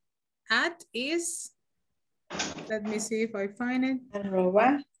 At is, let me see if I find it.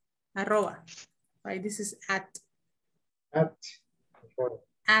 Arroba. Arroba. Right, this is at. At.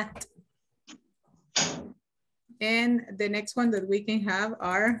 At. And the next one that we can have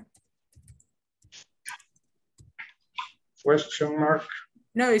are Question mark.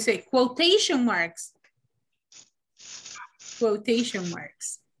 no, you say quotation marks. Quotation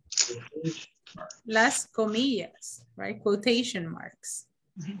marks. Las comillas, right? Quotation marks.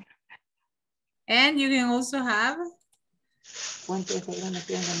 And you can also have, so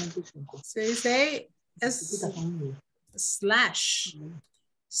you say slash.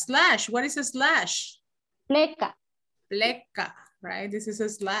 Slash, what is a slash? Pleca. Pleca, right? This is a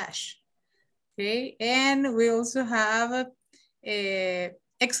slash. Okay, and we also have a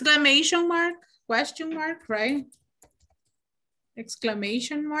exclamation mark, question mark, right?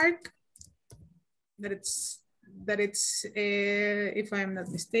 Exclamation mark. That it's if I'm not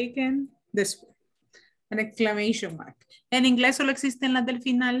mistaken, this one. An exclamation mark. En inglés solo existen las del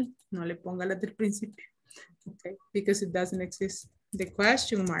final. No le ponga las del principio. Okay, because it doesn't exist. The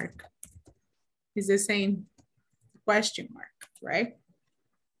question mark is the same question mark, right?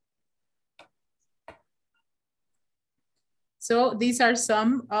 So these are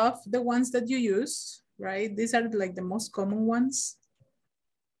some of the ones that you use, right? These are like the most common ones.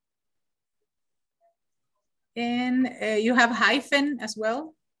 And you have hyphen as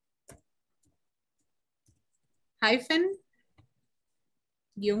well. Hyphen,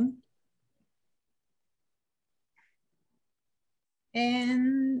 guión.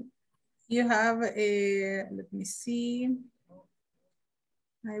 And you have a, let me see.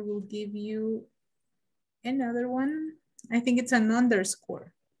 I will give you another one. I think it's an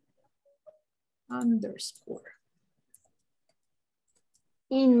underscore. Underscore.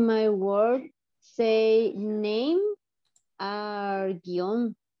 In my word, say name or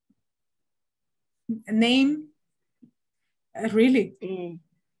guión. Name, really?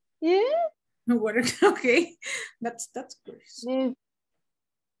 Yeah. Okay, that's good.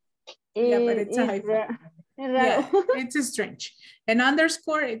 Yeah, but it's a hyphen. Yeah, it's strange. An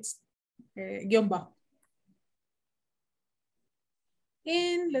underscore, it's guión bajo.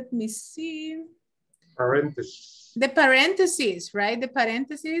 And let me see. Parentheses. The parentheses, right? The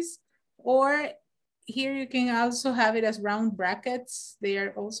parentheses, or here you can also have it as round brackets. They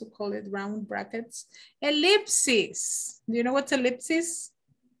are also called round brackets. Ellipses. Do you know what's ellipsis?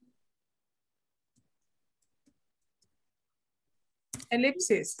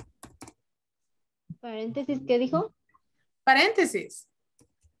 Ellipsis. Paréntesis, ¿qué dijo? Parentheses.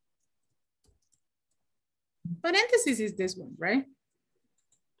 Parenthesis is this one, right?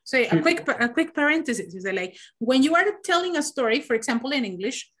 So a quick parenthesis is like when you are telling a story, for example, in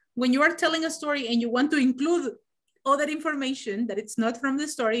English, when you are telling a story and you want to include other information that it's not from the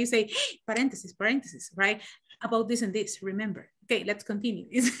story, you say, hey, parenthesis, parenthesis, right? About this and this, remember. Okay, let's continue.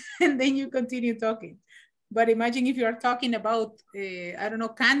 And then you continue talking. But imagine if you are talking about, I don't know,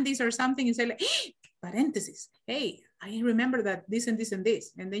 candies or something, you say like, hey, parenthesis, hey, I remember that this and this and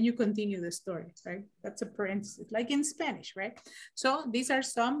this, and then you continue the story, right? That's a parenthesis, like in Spanish, right? So these are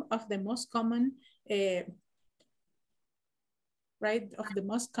some of the most common, right, of the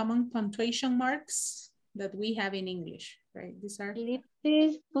most common punctuation marks that we have in English, right? These are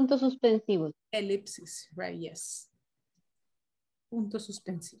ellipsis, puntos suspensivos. Ellipsis, right? Yes. Puntos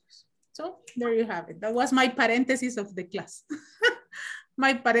suspensivos. So there you have it. That was my parenthesis of the class.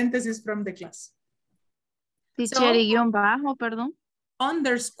 My parenthesis from the class. Teacher, y guión bajo, perdón.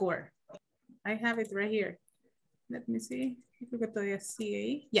 Underscore. I have it right here. Let me see. Creo que todavía sigue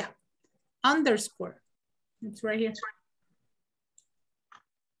ahí. Yeah. Underscore. It's right here.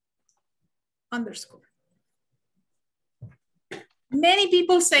 Underscore. Many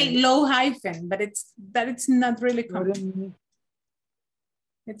people say low hyphen, but it's not really common.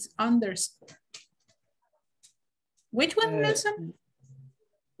 It's underscore. Which one, Nelson?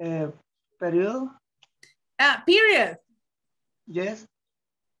 Period. Period. Yes.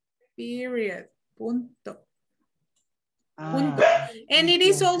 Period. Punto. Punto. And it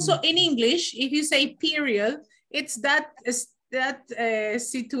is also in English, if you say period, it's that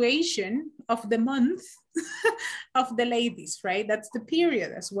situation of the month of the ladies, right? That's the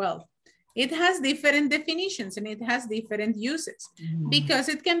period as well. It has different definitions and it has different uses because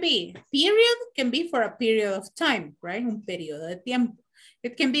it can be period, can be for a period of time, right? Un periodo de tiempo.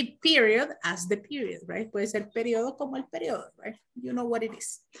 It can be period as the period, right? Puede ser periodo como el periodo, right? You know what it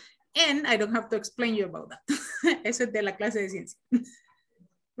is. And I don't have to explain you about that. Eso es de la clase de ciencia.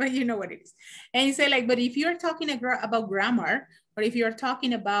 But you know what it is. And you say like, but if you're talking about grammar, or if you're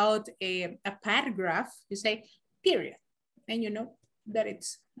talking about a paragraph, you say period. And you know that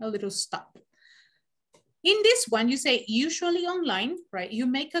it's a little stop. In this one, you say usually online, right? You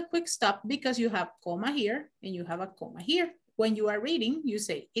make a quick stop because you have comma here and you have a comma here. When you are reading, you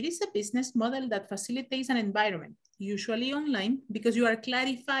say, it is a business model that facilitates an environment, usually online, because you are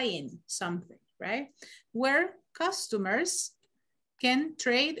clarifying something, right? Where customers can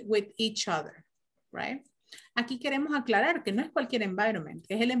trade with each other, right? Aquí queremos aclarar que no es cualquier environment,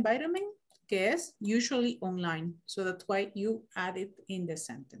 es el environment que es usually online. So that's why you add it in the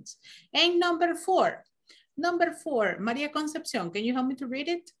sentence. And number four, Maria Concepcion, can you help me to read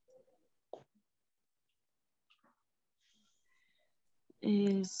it?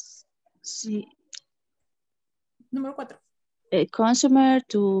 Sí. Número 4. Consumer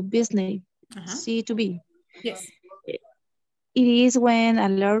to business, C to B. Yes. It is when a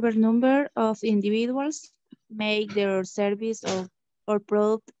larger number of individuals make their service or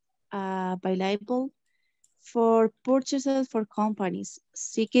product available for purchases for companies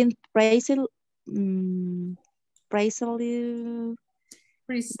seeking Precisely.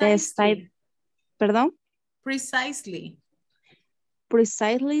 Pardon? Precisely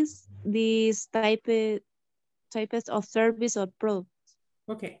these types of service or product.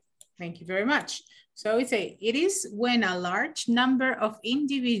 Okay, thank you very much. So we say it is when a large number of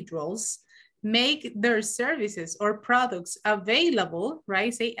individuals make their services or products available,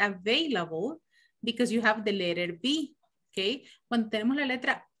 right? Say available because you have the letter B, okay? Cuando tenemos la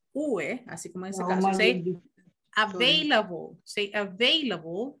letra UE, así como en ese caso, say available, say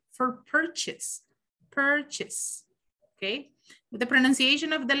available for purchase, okay? The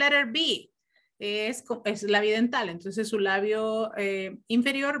pronunciation of the letter B es labio dental, entonces su labio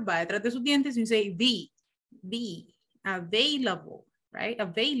inferior va detrás de sus dientes y dice B, available, right?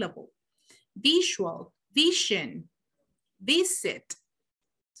 Available. Visual, vision, visit.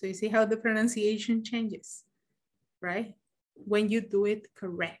 So you see how the pronunciation changes, right? When you do it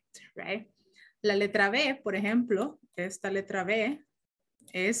correct, right? La letra B, por ejemplo, esta letra B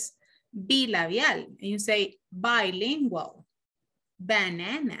es bilabial. And you say bilingual,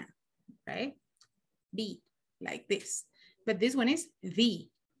 banana, right? B, like this. But this one is V,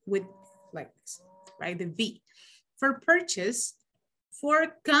 with like this, right? The V. For purchase,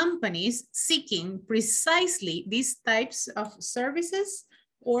 for companies seeking precisely these types of services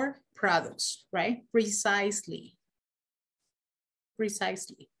or products, right? Precisely.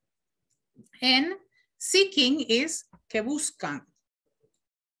 And seeking is que buscan.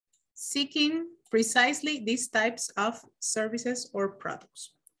 Seeking precisely these types of services or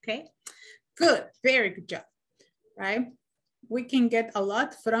products, okay? Good, very good job, right? We can get a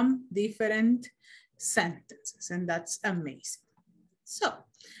lot from different sentences and that's amazing. So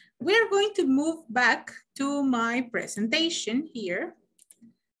we're going to move back to my presentation here.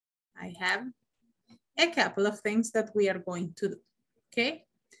 I have a couple of things that we are going to do, okay?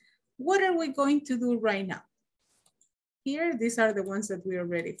 What are we going to do right now? Here, these are the ones that we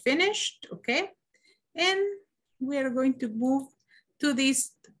already finished, okay? And we are going to move to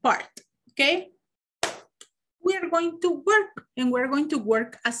this part, okay? We are going to work and we're going to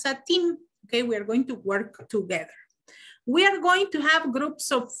work as a team, okay? We are going to work together. We are going to have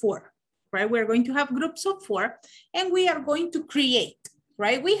groups of 4, right? We're going to have groups of 4 and we are going to create,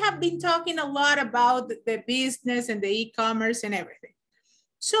 right? We have been talking a lot about the business and the e-commerce and everything.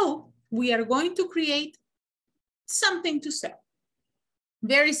 So we are going to create something to sell.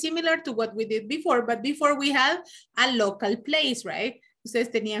 Very similar to what we did before, but before we had a local place, right?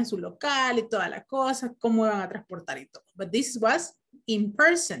 Ustedes tenían su local y toda la cosa, cómo iban a transportar y todo. But this was in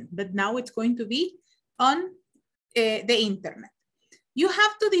person, but now it's going to be on the internet. You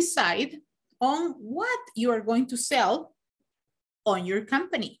have to decide on what you are going to sell on your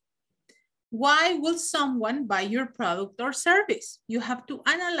company. Why will someone buy your product or service? You have to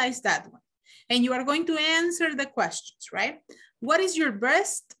analyze that one. And you are going to answer the questions, right? What is your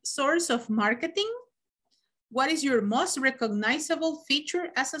best source of marketing? What is your most recognizable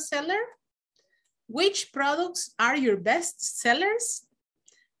feature as a seller? Which products are your best sellers?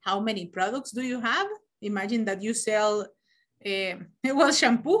 How many products do you have? Imagine that you sell, well,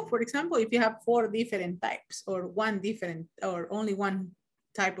 shampoo, for example, if you have 4 different types or only one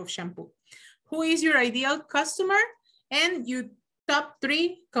type of shampoo. Who is your ideal customer? And you top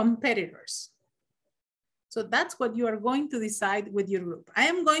 3 competitors. So that's what you are going to decide with your group. I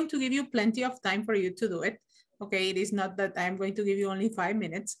am going to give you plenty of time for you to do it. Okay, it is not that I'm going to give you only 5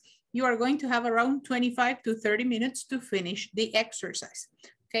 minutes. You are going to have around 25 to 30 minutes to finish the exercise.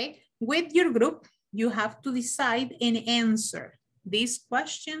 Okay, with your group, you have to decide and answer these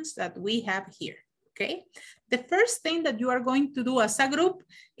questions that we have here. Okay, the first thing that you are going to do as a group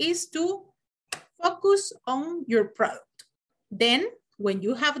is to focus on your product. Then, when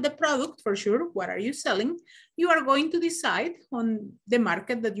you have the product, for sure, what are you selling? You are going to decide on the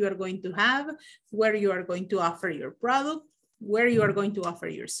market that you are going to have, where you are going to offer your product, where you are going to offer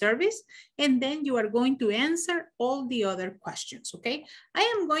your service, and then you are going to answer all the other questions, okay? I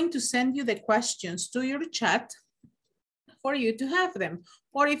am going to send you the questions to your chat for you to have them.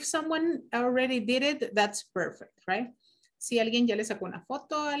 Or if someone already did it, that's perfect, right? Si alguien ya le sacó una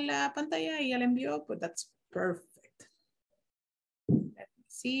foto a la pantalla y ya la envió, pues that's perfect. Let me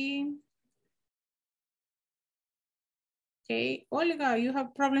see. Okay, Olga, you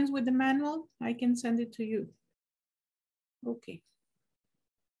have problems with the manual? I can send it to you. Okay.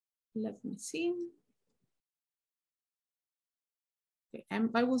 Let me see. Okay,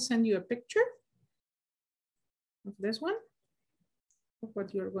 I will send you a picture of this one, of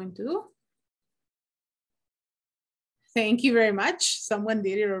what you're going to do. Thank you very much. Someone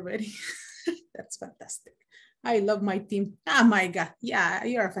did it already. That's fantastic. I love my team. Oh my God. Yeah,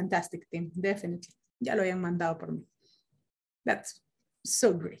 you're a fantastic team. Definitely. Ya lo habían mandado por mí. That's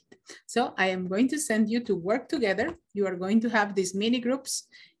so great. So I am going to send you to work together. You are going to have these mini groups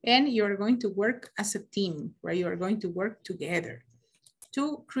and you are going to work as a team, right? You are going to work together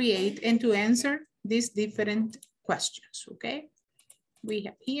to create and to answer these different questions, okay? We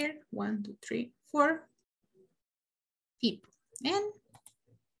have here 1, 2, 3, 4 people. And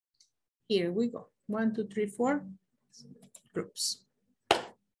here we go. 1, 2, 3, 4 groups.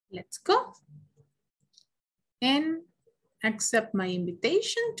 Let's go. And accept my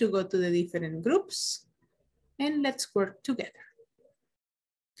invitation to go to the different groups. And let's work together.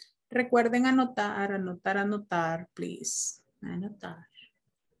 Recuerden anotar, anotar, anotar, please. Anotar.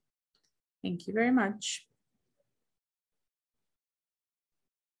 Thank you very much.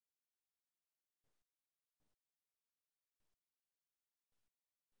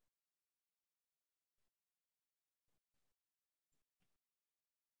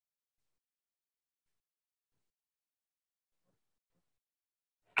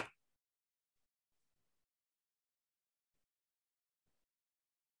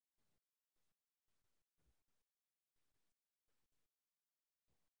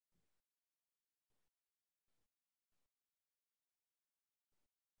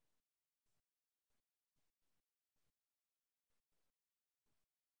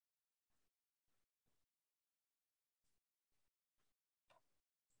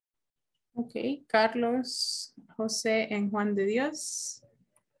 Okay, Carlos, Jose, and Juan de Dios.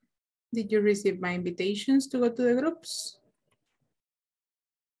 Did you receive my invitations to go to the groups?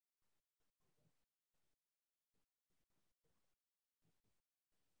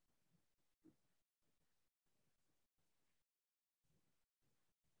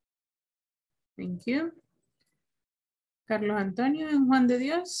 Thank you. Carlos Antonio and Juan de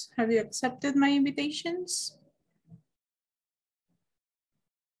Dios, have you accepted my invitations?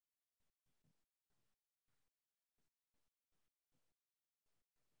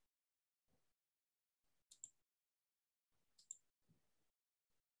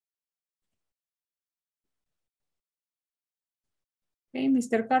 Okay,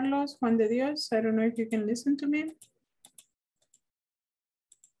 Mr. Carlos, Juan de Dios, I don't know if you can listen to me.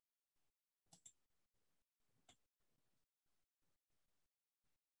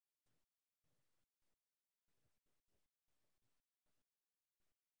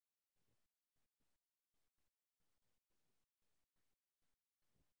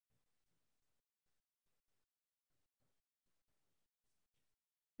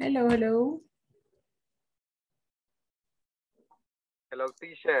 Hello, hello. Hello,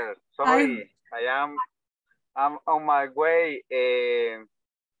 teacher. Sorry, I'm on my way.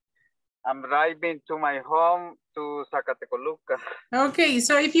 I'm driving to my home to Zacatecoluca. Okay,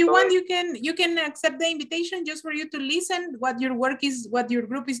 so if you want, you can accept the invitation just for you to listen what your work is, what your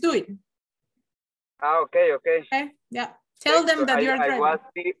group is doing. Okay. Okay, yeah. Tell them that you're driving.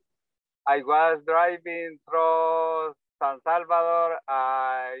 I was driving through San Salvador.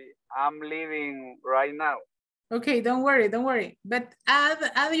 I'm leaving right now. Okay, don't worry. But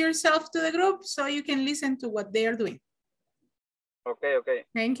add yourself to the group so you can listen to what they are doing. Okay.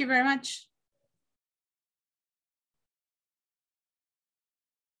 Thank you very much.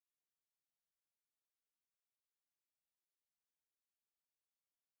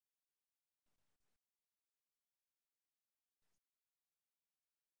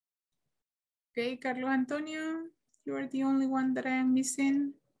 Okay, Carlos Antonio, you are the only one that I am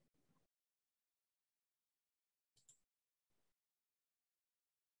missing.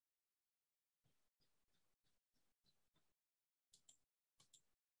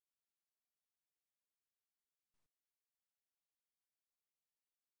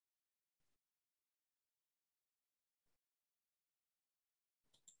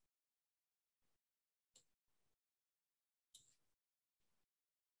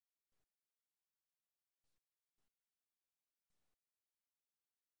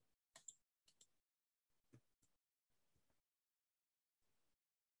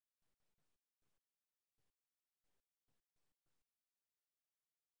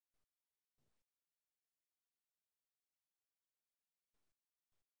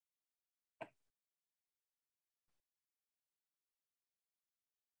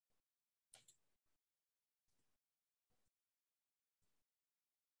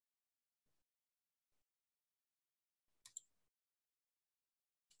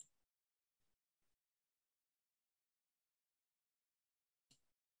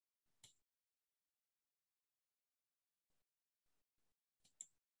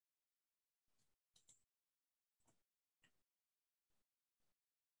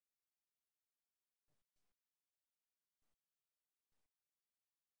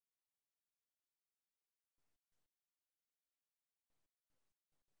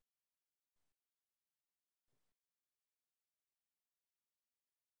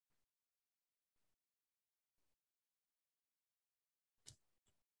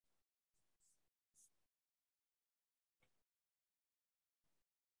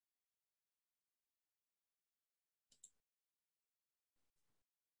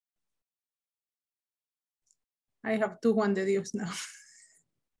 I have two Juan de Dios now.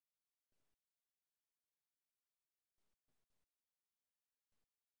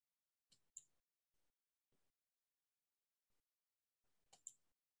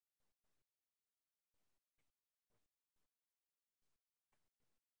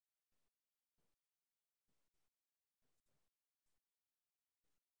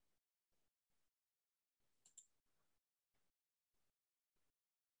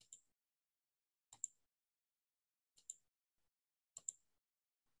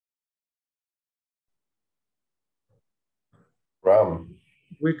 Ram.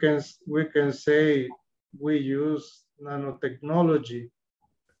 We can say we use nanotechnology.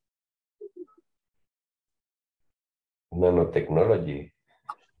 Nanotechnology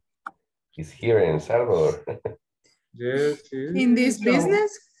is here in El Salvador. Yes, in this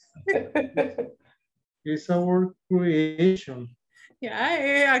business? It's our creation.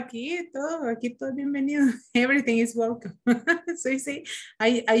 Yeah, aquí todo es bienvenido. Everything is welcome. So you see,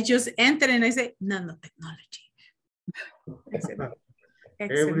 I just enter and I say nanotechnology. Excellent.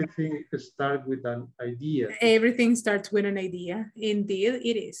 Everything starts with an idea. Everything starts with an idea. Indeed,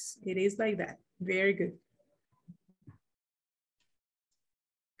 it is. It is like that. Very good.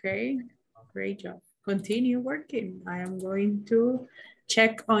 Okay, great job. Continue working. I am going to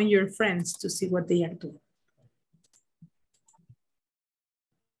check on your friends to see what they are doing.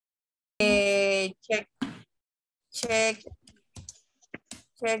 Check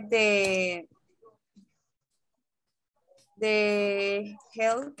the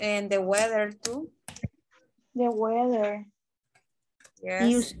health and the weather too. The weather.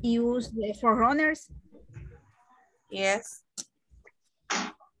 Yes. Use the forerunners. Yes.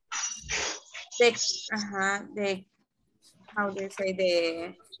 The how do you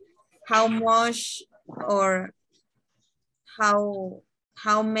say, how much or how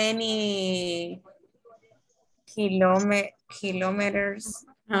many kilometers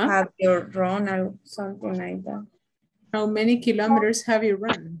have you run or something like that. How many kilometers have you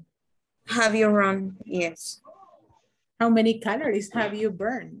run? Have you run? Yes. How many calories have you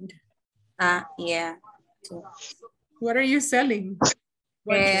burned? Yeah. What are you selling?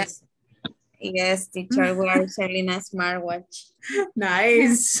 Watches. Yes, teacher, we are selling a smartwatch.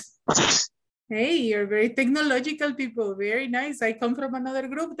 Nice. Hey, you're very technological people. Very nice. I come from another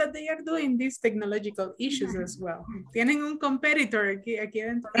group that they are doing these technological issues as well. Tienen un competitor aquí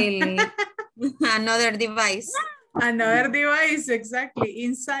adentro. Another device. Another device, exactly.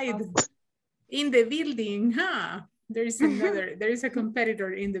 Inside, in the building, huh? There is a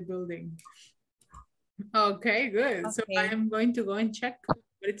competitor in the building. Okay, good. Okay. So I am going to go and check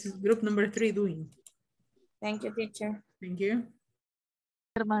what is group number 3 doing. Thank you, teacher. Thank you.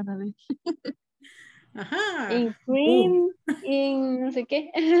 Hermana. Ajá. En cream, en no sé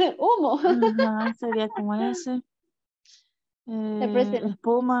qué, humo. Ajá, sería como ese.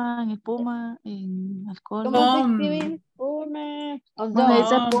 Espuma, en alcohol. ¿Cómo se escribe espuma? Bueno,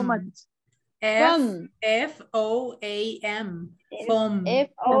 dice espuma. F-O-A-M. FOM.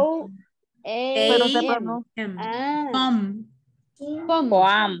 Pero se F-O-A-M. FOM.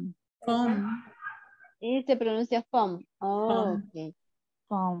 FOM. FOM. Y se pronuncia FOM. Oh, FOM. okay.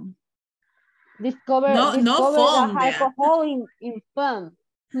 FOM. Discover No the FOM there. alcohol in FOM.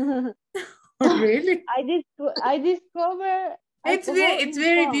 Really? I discover It's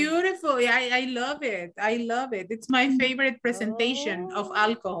very beautiful. Yeah, I love it. I love it. It's my favorite presentation of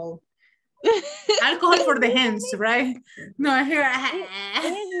alcohol. Alcohol for the hands, right? No, here.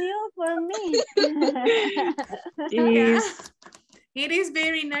 It's new for me. Yeah. It is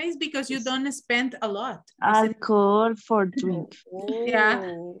very nice because you don't spend a lot. Alcohol for drink.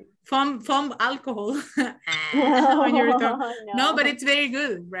 Yeah. From alcohol. When you're talking. No, but it's very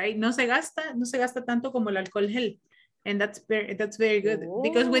good, right? No se gasta tanto como el alcohol gel. And that's very good.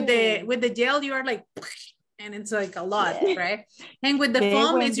 Because with the gel, you are like, and it's like a lot, right? And with the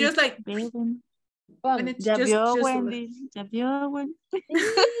foam, it's just like, and it's just I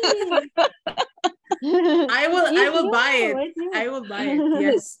will buy it. I will buy it.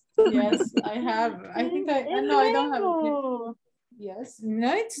 Yes. Yes, I have. I think I know I don't have it. Yes.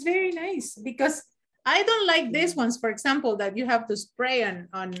 No, it's very nice because I don't like these ones, for example, that you have to spray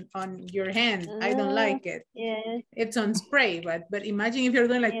on your hand. I don't like it. Yes. It's on spray, but imagine if you're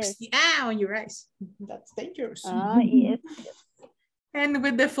doing like on your eyes. That's dangerous. Yes. And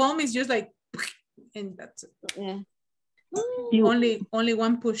with the foam, it's just like, and that's it. Yeah. Only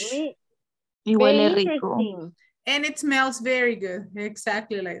one push. Y huele rico. And it smells very good.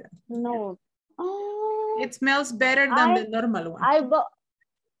 Exactly like that. No. Oh. It smells better than the normal one.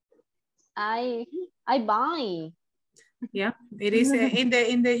 I buy. Yeah, it is in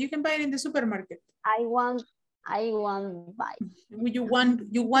the you can buy it in the supermarket. I want buy. You want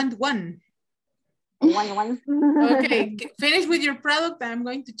one. One. Okay, finish with your product. I'm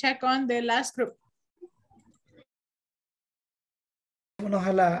going to check on the last group.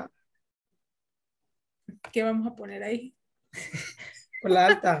 ¿Qué vamos a poner ahí? Con la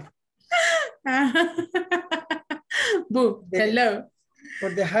alta. Boo, hello. For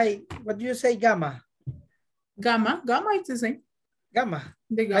the high, what do you say, gamma? Gamma is the same. Gamma.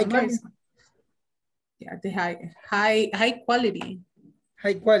 The gamma is, yeah, the high quality.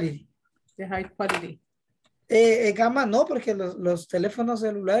 High quality. The high quality. Gamma no, porque los teléfonos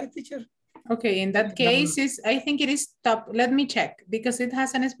celulares, teacher. Okay, in that case, I think it is top. Let me check because it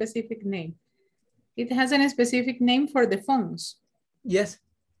has a specific name. It has a specific name for the phones. Yes.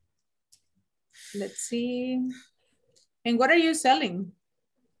 Let's see. And what are you selling?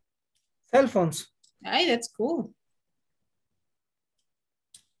 Cell phones. Ay, that's cool.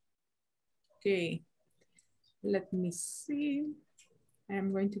 Okay. Let me see.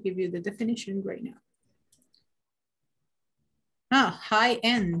 I'm going to give you the definition right now. High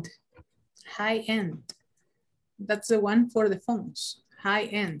end. High end. That's the one for the phones. High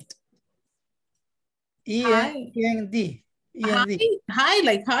end. E-N-D. High,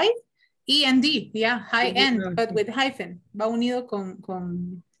 like high. E-N-D, yeah, high end, but with hyphen. Va unido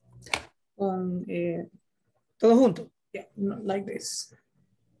con todo junto. Yeah, not like this.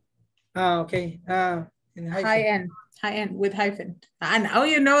 Okay. High end with hyphen. Now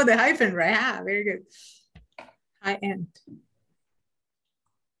you know the hyphen, right? Very good. High end.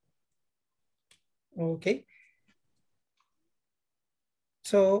 Okay.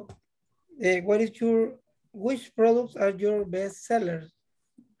 So, which products are your best sellers?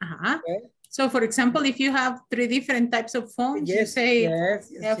 Okay. So for example, if you have 3 different types of phones, you say,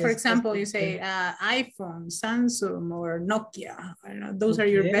 for example, you say iPhone, Samsung, or Nokia. I don't know, those are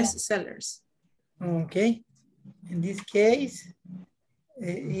your best sellers. Okay. In this case,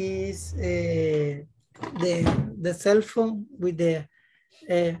 is the cell phone with the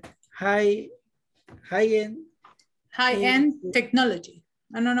high-end technology.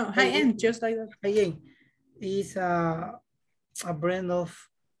 No, high-end, just like that. High-end is a brand of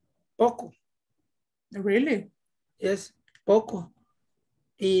Poco. Really? Yes, Poco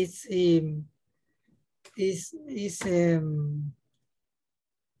is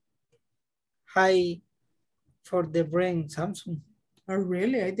high for the brand Samsung. Oh,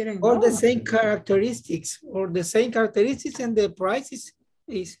 really? I didn't know. Or the same characteristics, and the price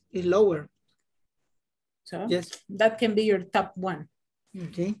is lower. So yes, that can be your top one.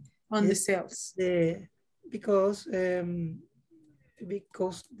 Okay. On the sales. Because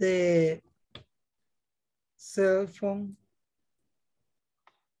the cell phone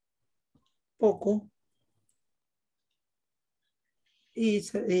Poco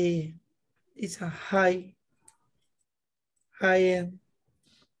is a high-end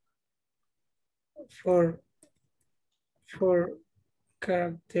for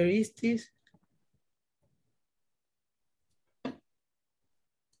characteristics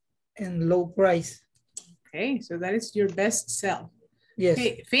and low price. Okay, so that is your best sell. Yes.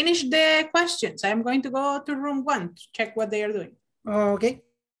 Okay, finish the questions. I'm going to go to room 1 to check what they are doing. Okay.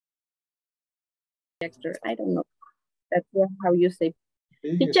 Projector, I don't know. That's how you say.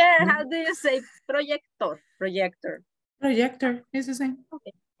 Teacher, how do you say projector? Projector. Projector is the same.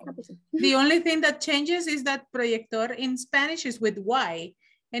 Okay. The only thing that changes is that proyector in Spanish is with Y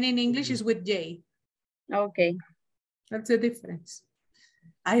and in English is with J. Okay. That's the difference.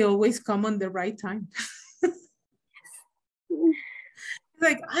 I always come on the right time.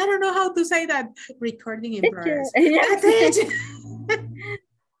 Like, I don't know how to say that. Recording in progress. That's it.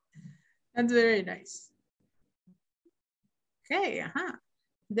 That's very nice. Okay,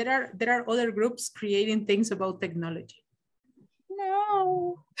 There are other groups creating things about technology.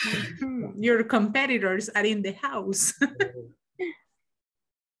 No. Your competitors are in the house.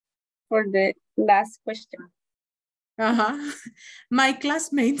 For the last question. My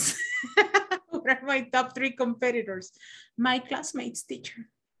classmates. What are my top 3 competitors? My classmates, teacher.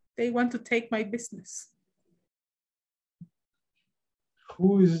 They want to take my business.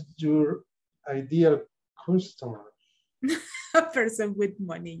 Who is your ideal customer? A person with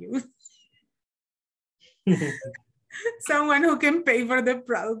money, you. Someone who can pay for the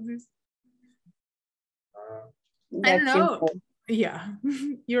products. I don't know. Simple. Yeah.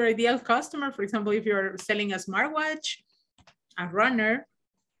 Your ideal customer, for example, if you're selling a smartwatch, a runner,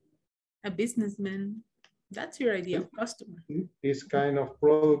 a businessman, that's your ideal customer. This kind of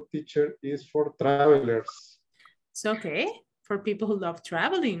product, teacher, is for travelers. It's okay. For people who love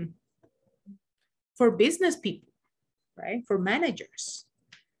traveling. For business people, right? For managers.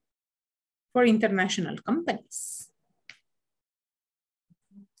 For international companies.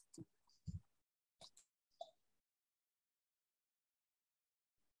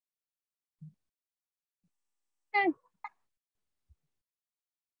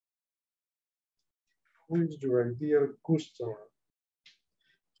 Who is your ideal customer?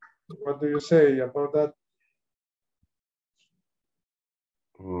 What do you say about that?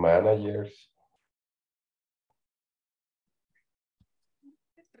 Managers.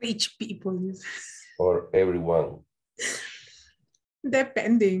 Rich people. Or everyone.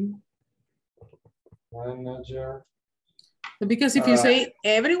 Depending. Manager. Because if you say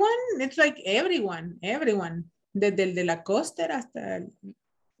everyone, it's like everyone. Desde el de la costa hasta el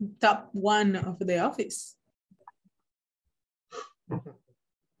top 1 of the office.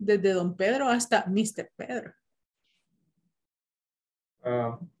 Desde Don Pedro hasta Mr. Pedro.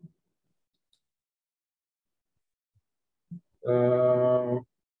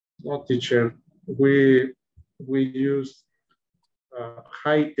 No, teacher. We use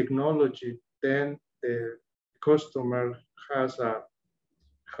high technology. Then the customer has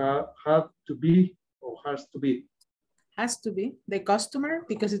to be the customer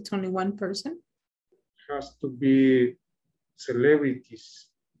because it's only one person. Has to be celebrities.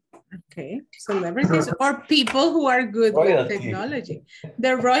 Okay, celebrities or people who are good with technology.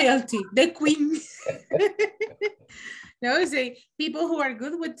 The royalty, the queen. No, say people who are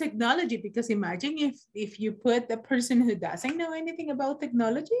good with technology, because imagine if you put a person who doesn't know anything about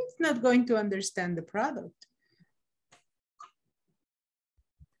technology, it's not going to understand the product.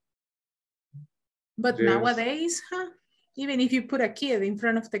 But yes. Nowadays, even if you put a kid in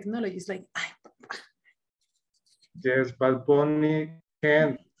front of technology, it's like, yes, but Bonnie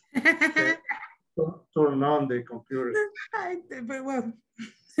can't turn on the computer.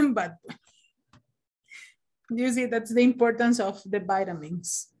 But you see, that's the importance of the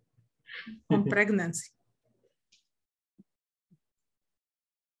vitamins on pregnancy.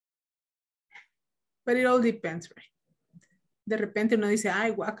 But it all depends, right? De repente uno dice,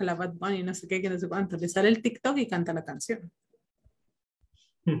 ay, guácala, Bad Bunny, no sé qué, que no sé cuánto. Le sale el TikTok y canta la canción.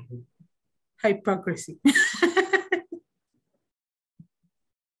 Hypocrisy.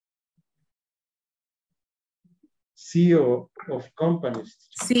 CEO of companies.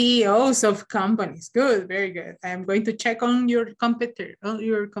 CEOs of companies. Good, very good. I am going to check on your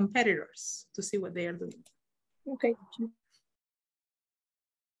competitors to see what they are doing. Okay.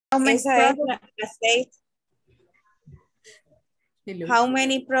 How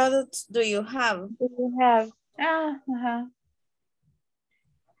many products do you have?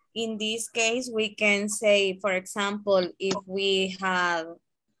 In this case, we can say, for example, if we have,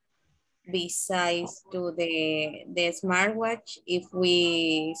 besides to the smartwatch, if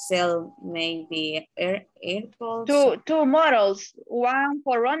we sell maybe AirPods. Two models, one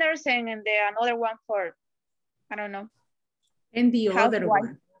for runners and another one for, I don't know. And the other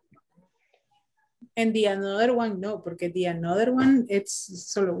one. And the another one, no, porque the another one, it's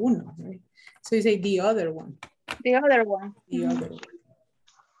solo uno, right? So you say the other one. The other one. The other one.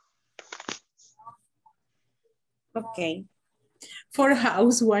 Okay. For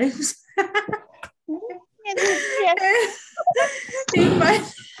housewives.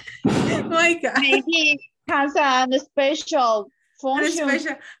 My God. Maybe has a special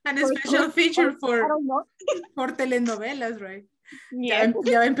function. And a special feature for telenovelas, right? Yeah.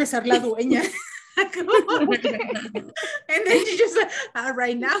 Ya va a empezar la dueña. And then she just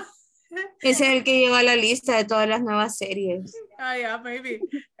right now. Es el que llegó a la lista de todas las nuevas series. Oh, yeah, maybe.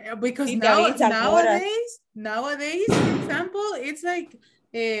 Because nowadays, for example, it's like,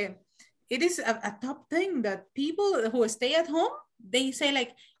 it is a top thing that people who stay at home, they say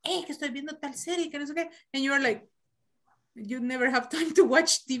like, hey, que estoy viendo tal serie, que no sé qué. And you're like, you never have time to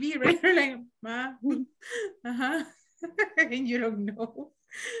watch TV, right? You're like, ma, and you don't know.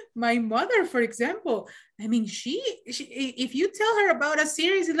 My mother, for example, I mean, she if you tell her about a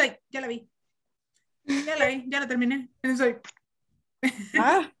series, it's like, ya la vi, ya la terminé. And it's like,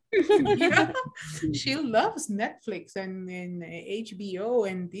 yeah, she loves Netflix and HBO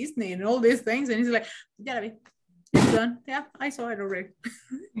and Disney and all these things. And it's like, ya la vi, it's done. Yeah, I saw it already.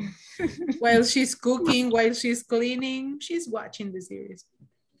 While she's cooking, while she's cleaning, she's watching the series.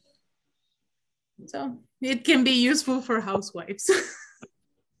 So it can be useful for housewives.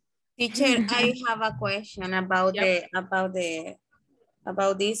 Teacher, I have a question about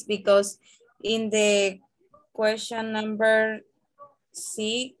about this, because in the question number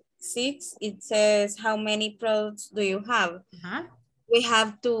six, it says how many products do you have? We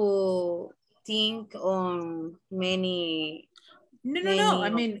have to think on many. No. I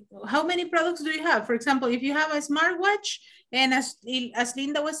mean, how many products do you have? For example, if you have a smartwatch, and as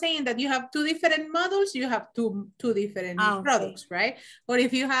Linda was saying, that you have two different models, you have two different products, right? Or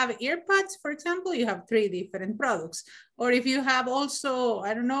if you have earbuds, for example, you have 3 different products. Or if you have also,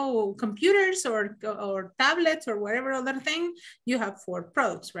 I don't know, computers or tablets or whatever other thing, you have 4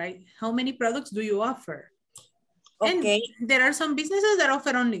 products, right? How many products do you offer? Okay. And there are some businesses that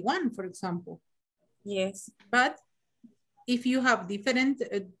offer only 1, for example. Yes. But if you have different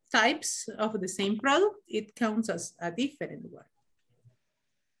types of the same product, it counts as a different one.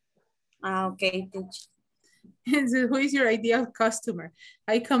 Okay. And so who is your ideal customer?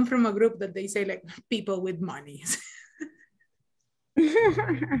 I come from a group that they say like people with money.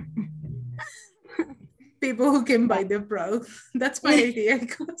 People who can buy the product. That's my ideal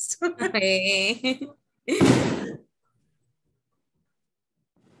customer.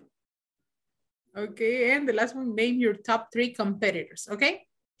 Okay, and the last one, name your top 3 competitors, okay?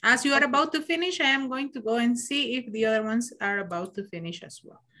 As you are about to finish, I am going to go and see if the other ones are about to finish as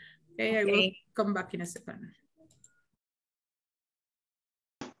well. Okay, I will come back in a second.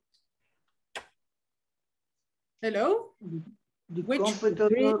 Hello? Which?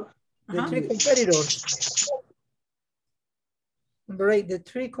 The 3 competitors. Right, the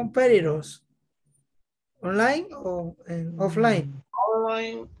 3 competitors. Online or offline?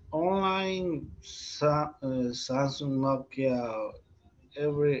 Online, Samsung, Nokia,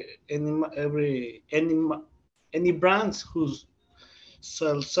 any brands who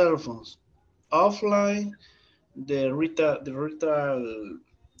sell cell phones. Offline, the retail.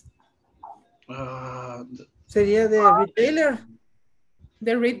 Sería de retailer.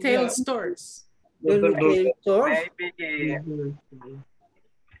 The retail stores. The retail stores.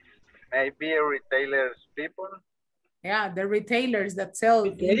 Maybe retailers people. Yeah, the retailers that sell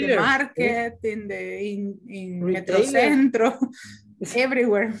in the market, in Metrocentro,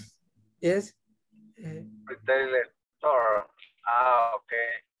 everywhere. Yes. Retailer store.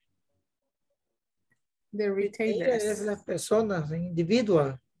 Okay. The retailers. Es las personas,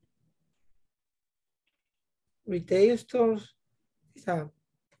 individual. Retail stores is a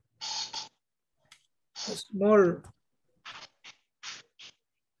small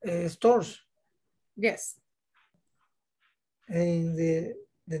stores. Yes. And the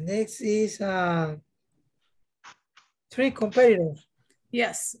next is 3 competitors.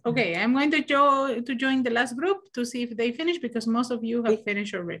 Yes. Okay. I'm going to join the last group to see if they finish, because most of you have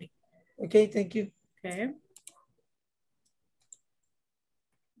finished already. Okay. Thank you. Okay.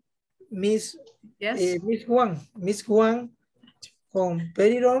 Miss Miss Juan,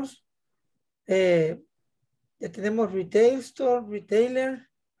 competitors. Ya tenemos retail store, retailer,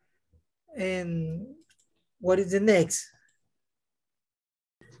 and what is the next?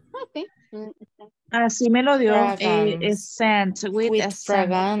 Okay. Así me lo dio. Scent with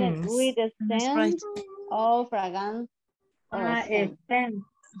fragrance. With a That's scent right. or fragrance.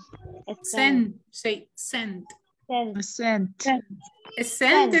 Scent. Say scent. Scent.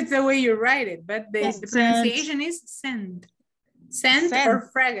 Scent is the way you write it, but the pronunciation is scent. Scent or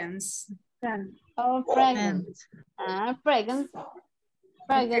fragrance. Oh, fragrance. Fragrance.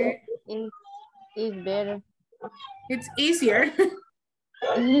 Fragrance is better. It's easier.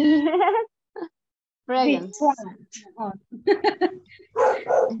 Fragrance.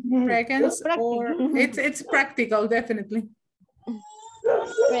 Fragrance or it's practical, definitely.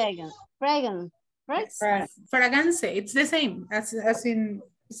 Fragrance. Fragrance. Yes. Fragance, it's the same as in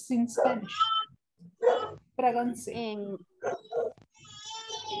Spanish. Fragance.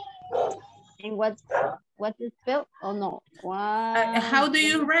 And what is spelled? Oh no. How do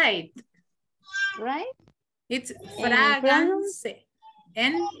you write? Right? It's fragance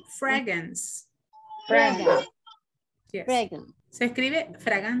and fragrance. Fragrance. Yes. Fragrance. Se escribe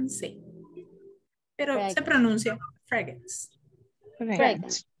fragance, pero Fragrance. se pronuncia fragrance.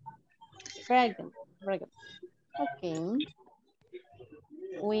 Fragrance. Fragrance. Fragrance. Okay.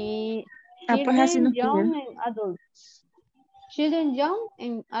 We children, young and adults. Children, young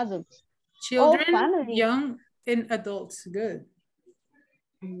and adults. Children, young and adults. Good.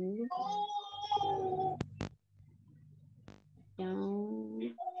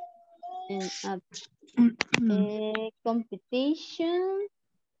 Young and adults. Competition.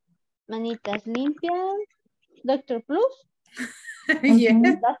 Manitas limpias. Doctor Plus. Yes.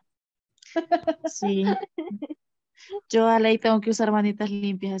 Sí. Yo a ley tengo que usar manitas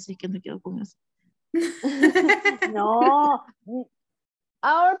limpias, así que no quedo con eso. No.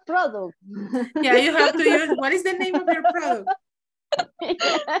 Our product. Yeah, you have to use. What is the name of your product?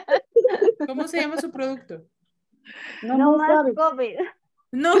 ¿Cómo se llama su producto? No more COVID.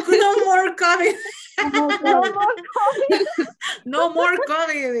 No more COVID. No more COVID. No more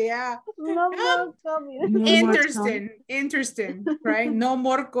COVID, yeah. No more COVID. Interesting, right? No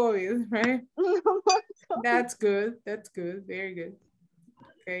more COVID, right? No more COVID. That's good. Very good.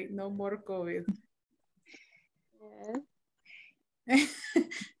 Okay, no more COVID. Yes.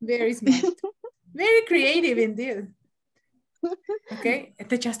 Very smart. Very creative indeed. Okay,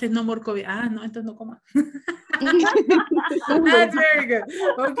 te echaste no more COVID. Ah, no, entonces no coma. That's very good.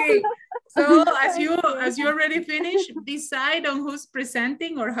 Okay, so as you already finished, decide on who's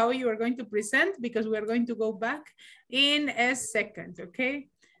presenting or how you are going to present, because we are going to go back in a second. Okay,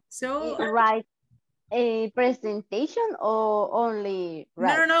 so write a presentation or only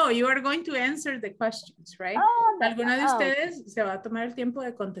write? No, you are going to answer the questions, right? Alguna de ustedes se va a tomar el tiempo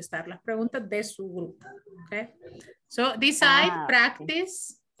de contestar las preguntas de su grupo. Okay, so decide,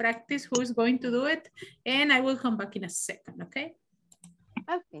 practice who's going to do it, and I will come back in a second. Okay.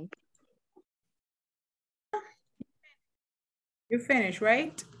 Okay. You finish,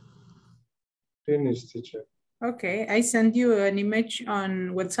 right? Finish, teacher. Okay, I sent you an image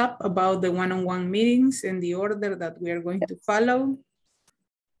on WhatsApp about the one-on-one meetings and the order that we are going to follow.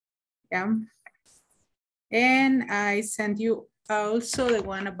 Yeah. And I sent you also the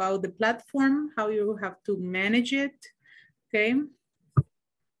one about the platform, how you have to manage it. Okay.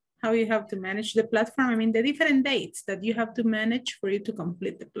 How you have to manage the platform. I mean, the different dates that you have to manage for you to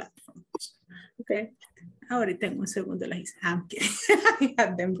complete the platform. Okay. Ahorita en un segundo las hice. I'm kidding. I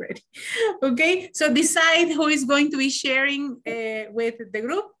had them ready. Okay, so decide who is going to be sharing with the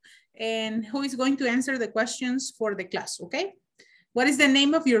group and who is going to answer the questions for the class, okay? What is the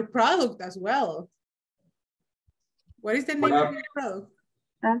name of your product as well? What is the name of your product?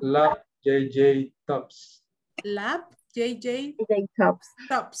 Lab JJ Tops. Lab JJ Tops.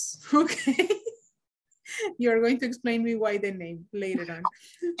 Tops, okay. You're going to explain me why the name later on.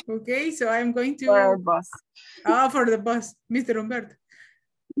 Okay, so I'm going to... For our boss. Oh, for the boss, Mr. Humberto.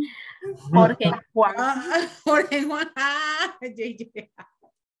 Jorge Juan. Jorge Juan. JJ.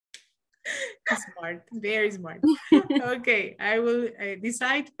 Smart, very smart. Okay, I will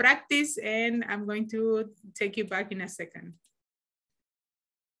decide, practice, and I'm going to take you back in a second.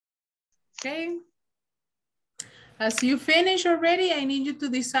 Okay. As you finish already, I need you to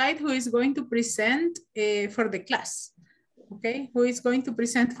decide who is going to present for the class. Okay, who is going to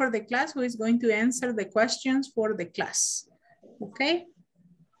present for the class, who is going to answer the questions for the class. Okay,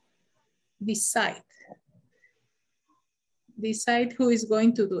 decide. Decide who is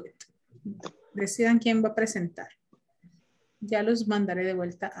going to do it. Decidan quién va a presentar. Ya los mandaré de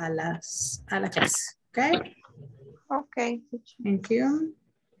vuelta a la clase. Okay. Okay. Thank you.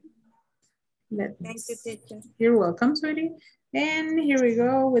 Thank you, teacher. You're welcome, sweetie. And here we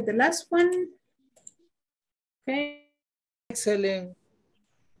go with the last one. Okay. Excellent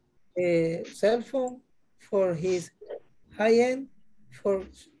cell phone for his high-end, for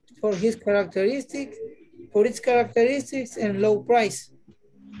his characteristics, for its characteristics and low price.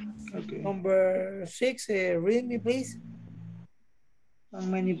 Okay. Number 6, read me please. How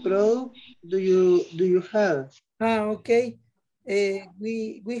many products do you have? Okay.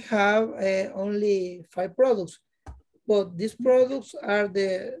 We have only 5 products, but these products are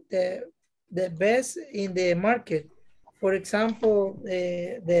the the best in the market. For example,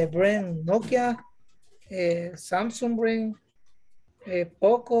 the brand Nokia, Samsung brand,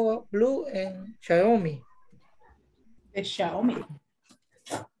 Poco, Blue, and Xiaomi. The Xiaomi.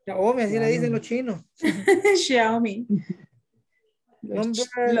 Xiaomi, así le dicen los chinos. Xiaomi.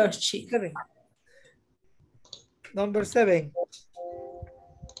 Number 7. Number 7.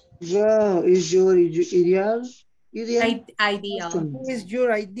 What is your ideal? Ideal. Who is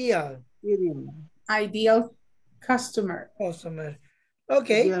your ideal? Ideal customer. Customer.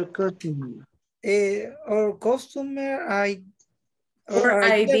 Okay. Ideal customer. Or customer, or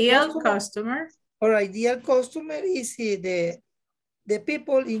ideal customer. Or ideal customer is the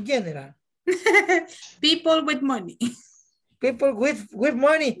people in general. People with money. People with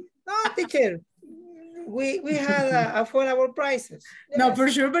money. No, teacher. We had affordable prices. Yes. No, for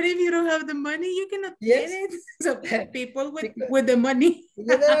sure. But if you don't have the money, you cannot get it. So people with the money.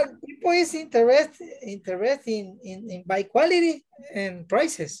 People is interested in buy quality and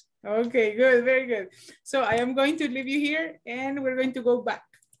prices. Okay, good, very good. So I am going to leave you here and we're going to go back.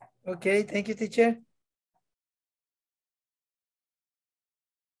 Okay, thank you, teacher.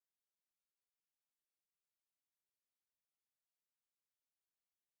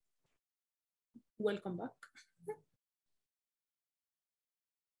 Welcome back.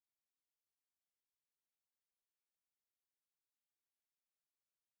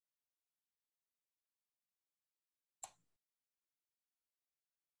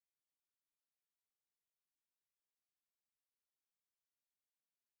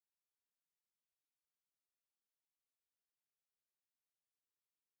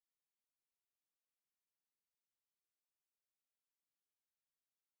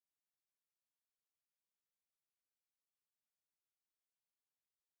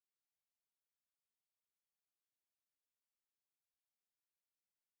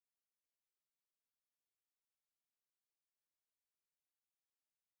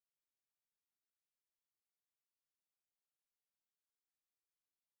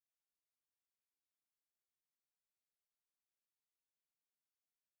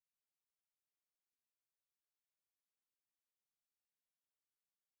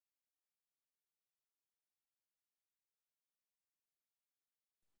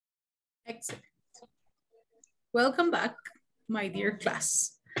 Excellent. Welcome back, my dear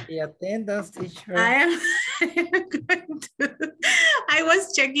class. The attendance teacher. I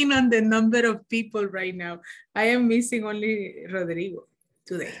was checking on the number of people right now. I am missing only Rodrigo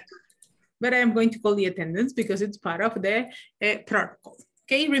today. But I am going to call the attendance because it's part of the protocol.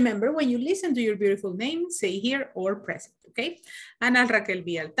 Okay, remember when you listen to your beautiful name, say here or present, okay? Ana Raquel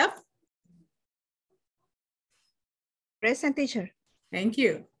Villalta. Present, teacher. Thank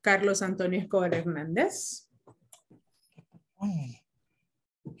you. Carlos Antonio Escobar Hernández.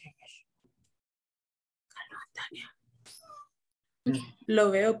 Carlos Antonio.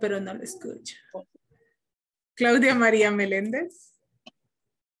 Lo veo, pero no lo escucho. Claudia María Meléndez.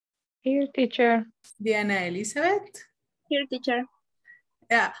 Here, teacher. Diana Elizabeth. Here, teacher.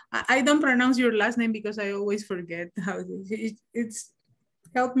 Yeah, I don't pronounce your last name because I always forget how it's.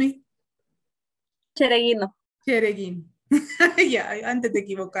 Help me. Chereguino. Chereguín. Ya, antes de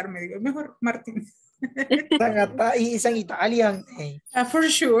equivocarme, digo, mejor Martín. It's an Italian name. For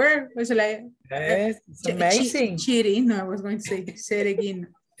sure. It was like, yes, it's amazing. Chirino, I was going to say Cereguino.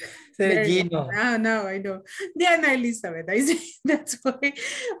 Cereguino. No, I know. Diana Elizabeth, I say that's why.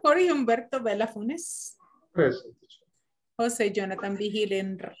 Jorge Humberto Vela Funes. Present. José Jonathan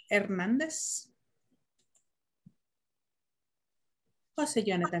Vigil Hernández. José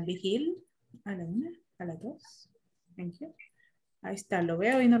Jonathan Vigil. A la una, a la dos. Thank you. Ahí está, lo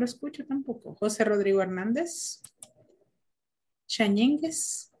veo y no lo escucho tampoco. José Rodrigo Hernández.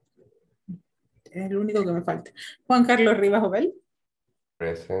 Chañengues. Es el único que me falta. Juan Carlos Rivas Jovel.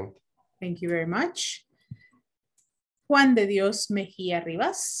 Present. Thank you very much. Juan de Dios Mejía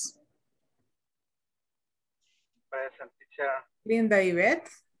Rivas. Present, teacher. Linda Ivette.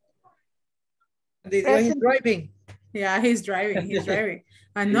 He's driving. Yeah, he's driving. He's driving.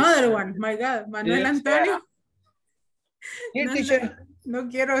 Another one. My God. Manuel Antonio. No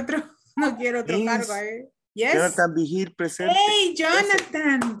quiero otro. No quiero otro cargo ahí. Yes. Jonathan Vigil presente. Hey,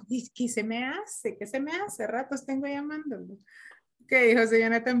 Jonathan. ¿Qué se me hace? ¿Qué se me hace? Ratos tengo llamándolo. Okay, José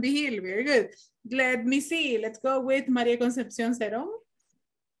Jonathan Vigil. Very good. Let me see. Let's go with María Concepción Cerón.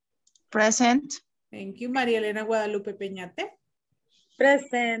 Present. Thank you. María Elena Guadalupe Peñate.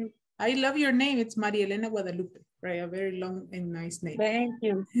 Present. I love your name. It's María Elena Guadalupe. Right, a very long and nice name. Thank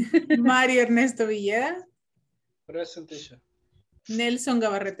you. Mario Ernesto Villeda. Present, teacher. Nelson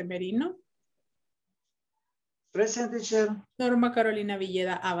Gabarrete Merino. Present, teacher. Norma Carolina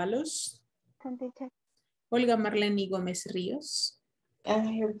Villeda Ábalos. Present, teacher. Olga Marlene Gómez Ríos. I'm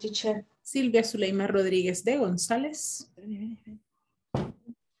here, teacher. Silvia Zuleima Rodríguez de González.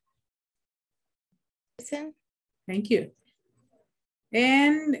 Present. Thank you.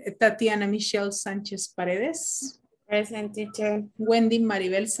 And Tatiana Michelle Sánchez Paredes. Present, teacher. Wendy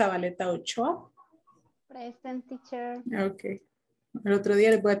Maribel Zabaleta Ochoa. Present, teacher. Ok. El otro día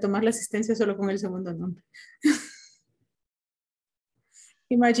les voy a tomar la asistencia solo con el segundo nombre.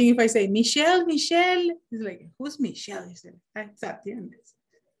 Imagine if I say Michelle, Michelle. It's like, who's Michelle? He said, Tatiana.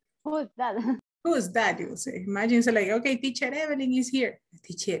 Who's that? Who's that? You say. Imagine so like, okay, teacher Evelyn is here.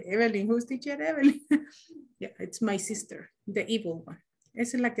 Teacher Evelyn, who's teacher Evelyn? Yeah, it's my sister, the evil one.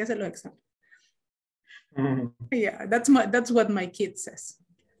 Esa es la que hace los exámenes. Yeah, that's what my kid says.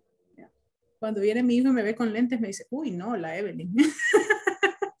 Yeah. Cuando viene mi hijo y me ve con lentes, me dice, uy, no, la Evelyn.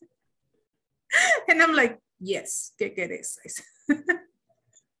 And I'm like, yes, ¿qué querés?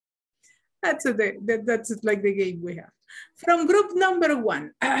 That's like the game we have. From group number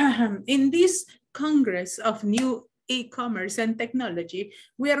 1, in this Congress of New E-Commerce and Technology,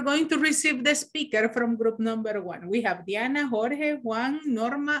 we are going to receive the speaker from group number 1. We have Diana, Jorge, Juan,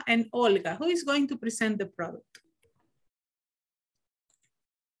 Norma, and Olga. Who is going to present the product?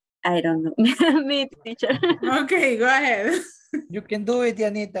 I don't know. Me, teacher. Okay, go ahead. You can do it,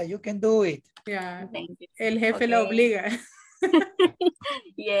 Dianita. You can do it. Yeah. Thank you. El jefe la obliga.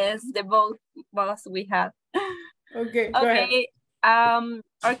 Yes, the boss we have. Okay, go ahead.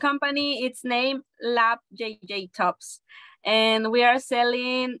 Our company, it's named Lab JJ Tops, and we are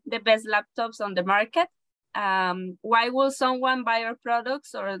selling the best laptops on the market. Why will someone buy our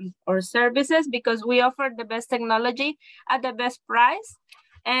products or services? Because we offer the best technology at the best price.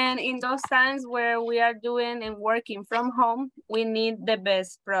 And in those times where we are doing and working from home, we need the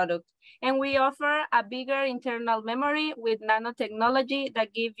best product. And we offer a bigger internal memory with nanotechnology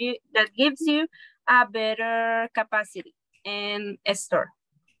that gives you a better capacity and a store.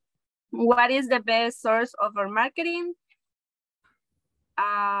 What is the best source of our marketing?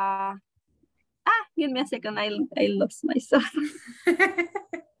 Give me a second, I lost myself.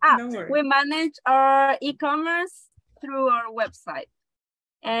 We manage our e-commerce through our website.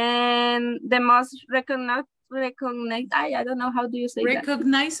 And the most I don't know, how do you say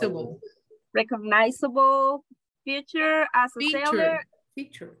recognizable. That? Recognizable feature as a seller.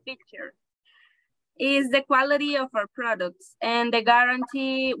 Feature is the quality of our products and the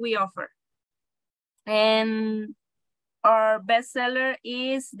guarantee we offer. And our bestseller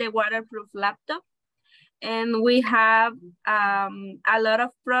is the waterproof laptop. And we have a lot of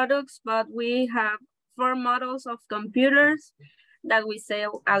products, but we have 4 models of computers that we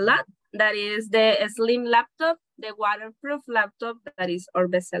sell a lot. That is the slim laptop, the waterproof laptop, that is our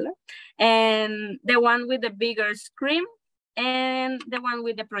bestseller, and the one with the bigger screen, and the one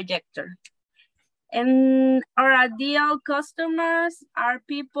with the projector. And our ideal customers are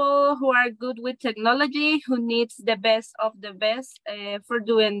people who are good with technology, who needs the best of the best for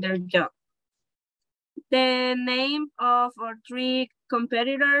doing their job. The name of our 3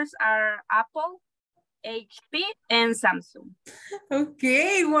 competitors are Apple, HP, and Samsung.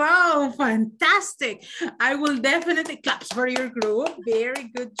 Okay, wow, fantastic. I will definitely clap for your group. Very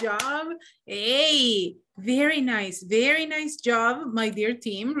good job. Hey, very nice job, my dear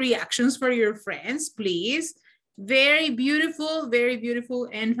team. Reactions for your friends, please. Very beautiful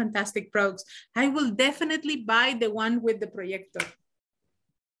and fantastic products. I will definitely buy the one with the projector.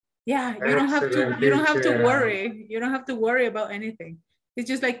 Yeah, you don't have to worry. You don't have to worry about anything. It's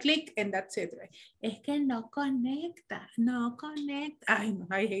just like click and that's it, right? Es que no conecta. Ay, no,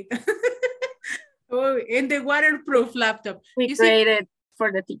 I hate that. Oh, and the waterproof laptop. We created for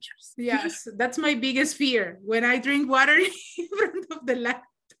the teachers. Yes, that's my biggest fear. When I drink water in front of the laptop,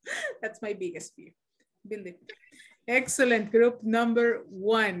 that's my biggest fear. Believe me. Excellent, group number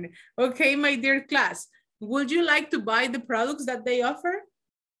 1. Okay, my dear class, would you like to buy the products that they offer?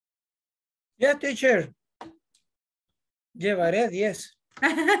 Yeah, teacher. Llevaré 10.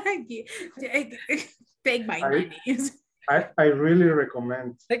 Take my money. I really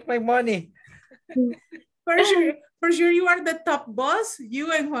recommend. Take my money. For sure you are the top boss,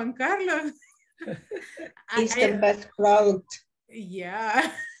 you and Juan Carlos. It's the best product.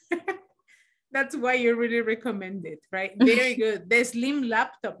 Yeah. That's why you really recommend it, right? Very good. The slim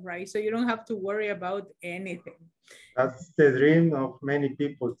laptop, right? So you don't have to worry about anything. That's the dream of many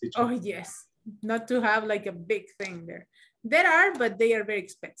people, teacher. Oh, yes. Not to have like a big thing there. There are, but they are very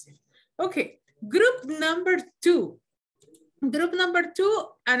expensive. Okay, group number 2. Group number 2,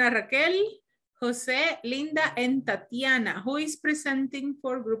 Ana Raquel, Jose, Linda, and Tatiana. Who is presenting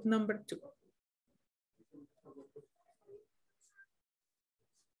for group number 2?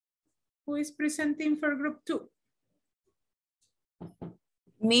 Who is presenting for group 2?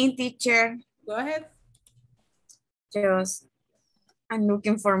 Me, teacher. Go ahead. Just, I'm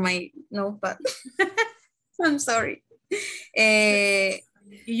looking for my notepad. I'm sorry.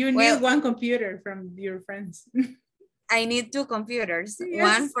 You need one computer from your friends. I need 2 computers.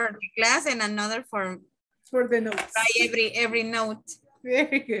 Yes. One for the class and another for the notes. Every note.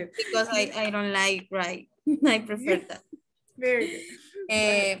 Very good. Because I don't like write. I prefer that. Very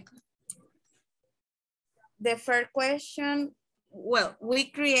good. The first question, well, we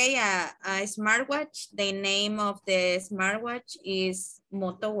create a smartwatch. The name of the smartwatch is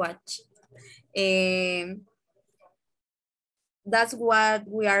MotoWatch. That's what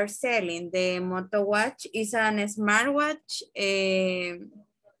we are selling. The MotoWatch is an smartwatch.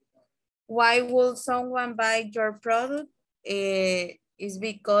 Why would someone buy your product? Is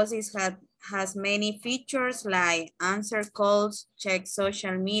because it has many features like answer calls, check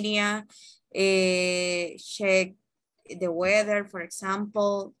social media, check the weather, for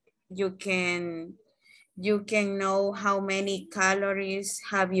example. You can know how many calories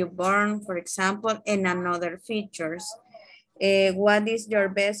have you burned, for example, and another features. What is your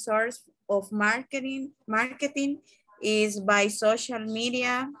best source of marketing? Marketing is by social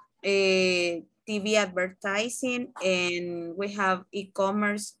media, TV advertising, and we have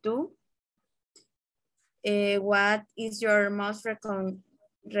e-commerce too. What is your most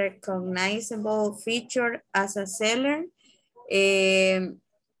recognizable feature as a seller?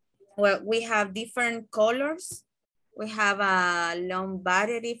 Well, we have different colors. We have a long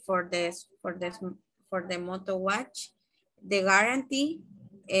battery for the MotoWatch, the guarantee,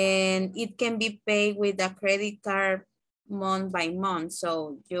 and it can be paid with a credit card month by month.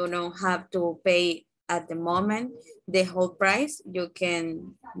 So you don't have to pay at the moment the whole price. You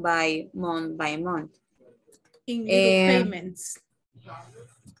can buy month by month. In little payments.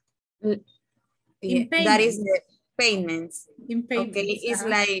 Yeah, that is the payments. In payments. Okay, it's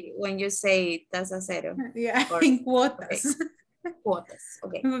like when you say tasa cero. Yeah, in quotas. Okay. Quotas,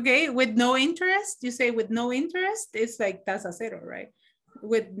 okay. Okay, with no interest, you say with no interest, it's like tasa cero, right?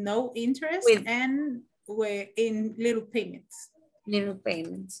 With no interest and in little payments. Little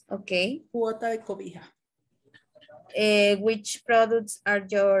payments, okay. Cuota de cobija. Which products are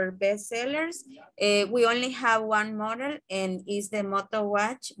your best sellers? We only have one model and it's the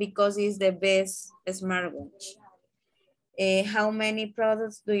MotoWatch because it's the best smartwatch. How many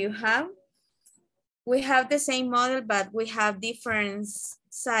products do you have? We have the same model, but we have different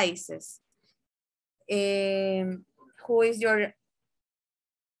sizes. Who is your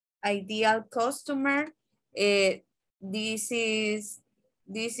ideal customer? This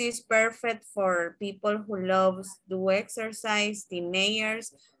is perfect for people who love do exercise,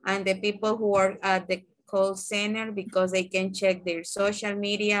 teenagers, and the people who work at the call center because they can check their social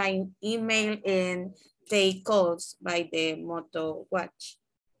media, email, and take calls by the MotoWatch.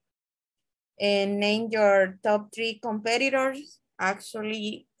 And name your top 3 competitors.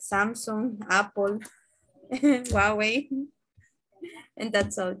 Actually, Samsung, Apple, Huawei. And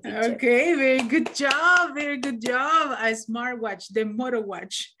that's all, teacher. Okay, very good job. Very good job. A smartwatch, the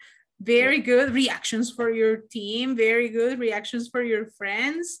MotoWatch. Very good reactions for your team. Very good reactions for your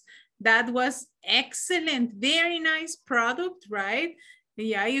friends. That was excellent. Very nice product, right?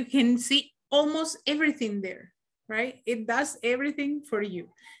 Yeah, you can see almost everything there, right? It does everything for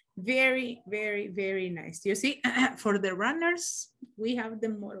you. Very, very, very nice. You see, for the runners, we have the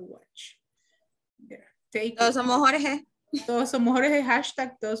MotoWatch. There. Take Todos somos Jorge. Todos somos Jorge,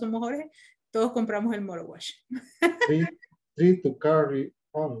 hashtag todos somos Jorge, todos compramos el MotoWatch. Three to carry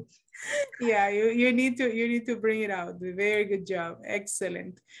on. Yeah, you need to bring it out. Very good job.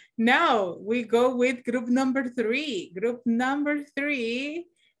 Excellent. Now we go with group number 3. Group number 3,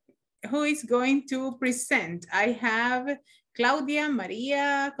 who is going to present? I have Claudia,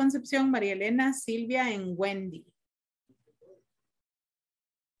 Maria Concepcion, Maria Elena, Silvia, and Wendy.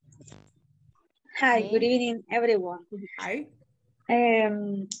 Hi, good evening, everyone. Hi.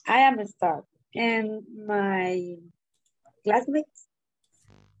 I am Star, and my classmates,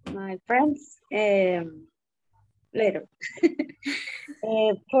 my friends, later.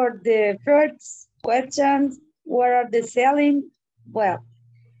 For the first question, what are the selling? Well,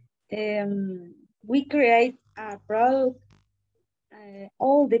 we create a product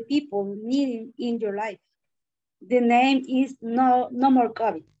all the people need in your life. The name is No More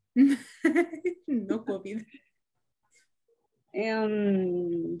COVID. No COVID. I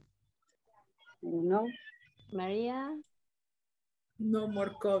don't know. Maria. No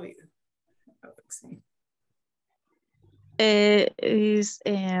more COVID.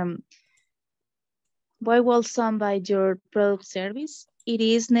 Why will some buy your product service? it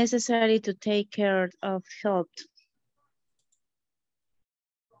is necessary to take care of health.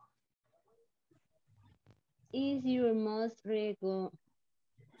 Is your most recognizable?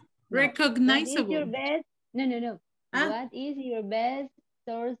 Recognizable. What is your best? No. Ah. What is your best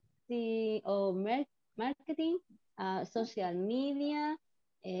source of marketing? Social media,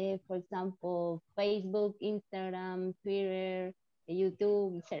 for example, Facebook, Instagram, Twitter,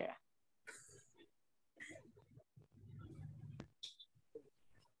 YouTube, etc.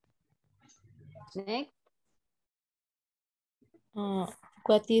 Next.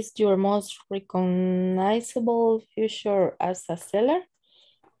 What is your most recognizable feature as a seller?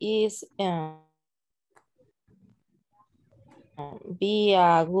 Is be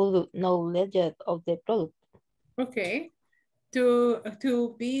a good knowledge of the product. Okay.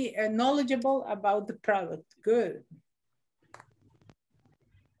 To be knowledgeable about the product. Good.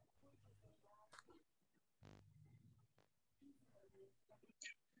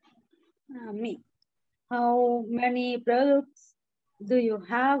 Me. How many products do you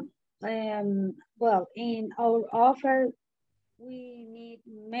have? Well, in our offer, we need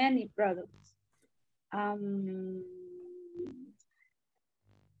many products.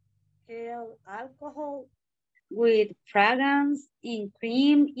 Alcohol with fragrance, in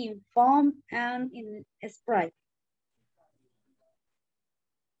cream, in foam, and in Sprite.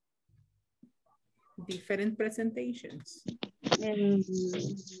 Different presentations.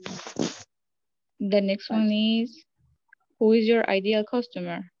 The next one is, who is your ideal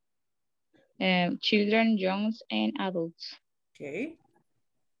customer? Children, young, and adults. Okay.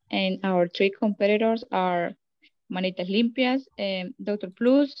 And our three competitors are Manitas Limpias, Dr.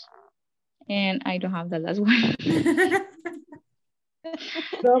 Plus, and I don't have the last one.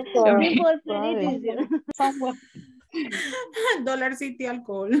 Dollar City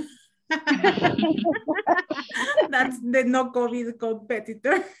Alcohol. That's the no COVID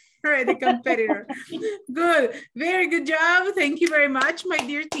competitor. The competitor. Good. Very good job. Thank you very much, my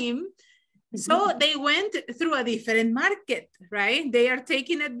dear team. So they went through a different market, right? They are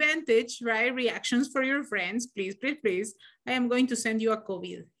taking advantage, right? Reactions for your friends. Please, please, please. I am going to send you a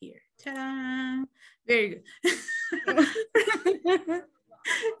COVID here. Ta-da! Very good.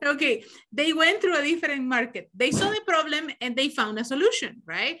 Okay, they went through a different market. They saw the problem and they found a solution,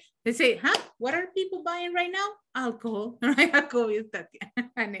 right? They say, huh, what are people buying right now? Alcohol, right? COVID,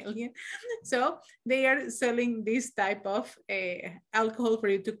 an alien. So they are selling this type of alcohol for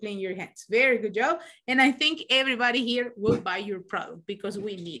you to clean your hands. Very good job. And I think everybody here will buy your product because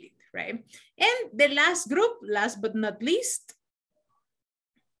we need it, right? And the last group, last but not least,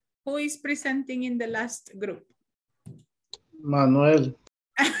 who is presenting in the last group? Manuel.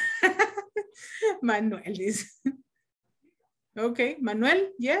 Manuel is. Okay, Manuel,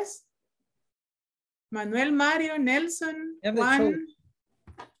 yes. Manuel, Mario, Nelson, Juan.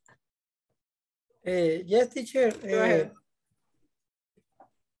 Yes, teacher. Go ahead.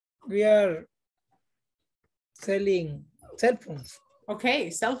 We are selling cell phones. Okay,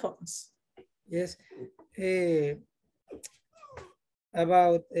 cell phones. Yes.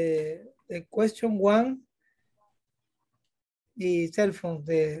 About the question one, the cell phone,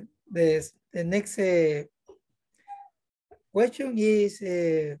 the next question is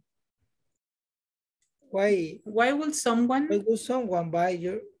why would someone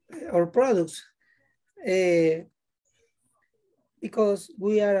buy our products? Because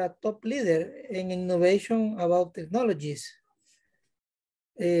we are a top leader in innovation about technologies.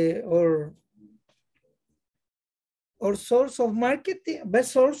 Or source of marketing,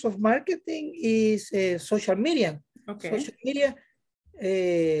 best source of marketing is social media. Okay. Social media,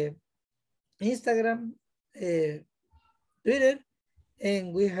 Instagram, Twitter,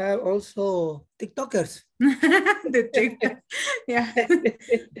 and we have also TikTokers. The TikTok. Yeah.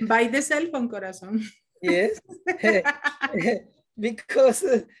 Buy the cell phone, corazón. Yes.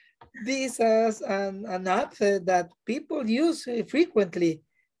 Because this is an app that people use frequently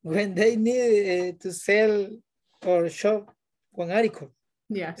when they need to sell or shop one article.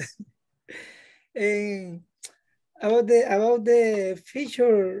 Yes. And about the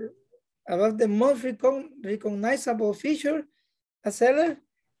feature, about the most recognizable feature, a seller,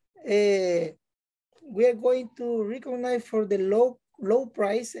 we are going to recognize for the low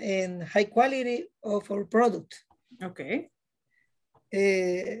price and high quality of our product. Okay.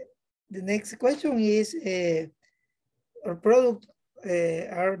 The next question is our product,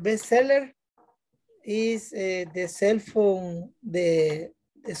 our best seller is the cell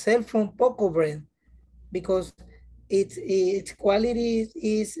phone Poco brand, because its quality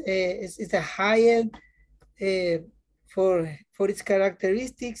is a high end for its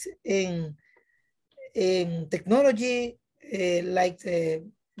characteristics in technology, like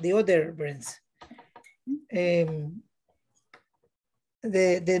the other brands.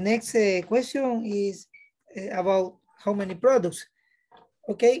 The next question is about how many products.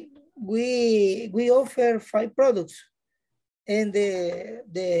 Okay, we offer 5 products, and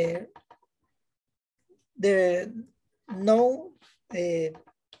the no the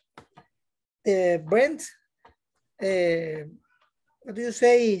brand, what do you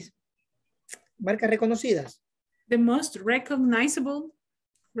say, marcas reconocidas? The most recognizable,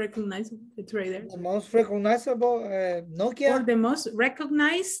 it's right there. The most recognizable, Nokia. Or the most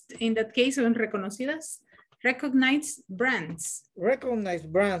recognized, in that case, son reconocidas, recognized brands.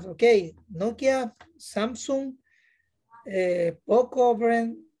 Recognized brands, okay. Nokia, Samsung, Poco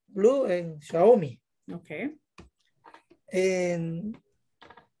brand, Blue, and Xiaomi. Okay. And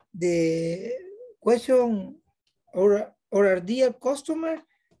the question or our dear customer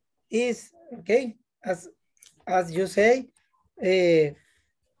is, okay, as you say, the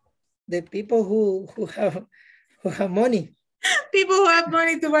people who have money. People who have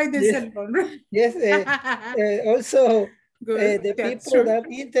money to buy the cell phone. Yes, also Good. the That's people true. that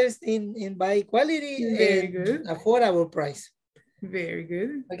interest in buy quality Very and good. affordable price. Very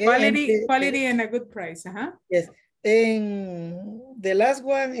good. Okay, Quality and a good price. Yes. And the last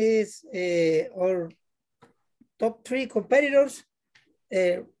one is our top 3 competitors,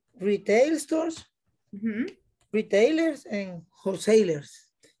 retail stores, retailers, and wholesalers.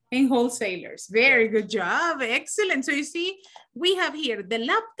 And wholesalers. Very good job. Excellent. So you see, we have here the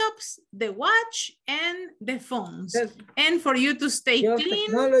laptops, the watch, and the phones. Yes. And for you to stay clean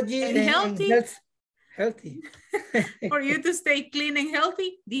Technology and healthy. Healthy. For you to stay clean and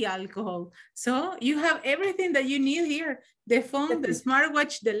healthy, the alcohol. So you have everything that you need here. The phone, the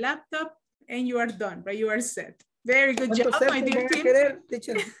smartwatch, the laptop, and you are done, right? You are set. Very good job, my dear team.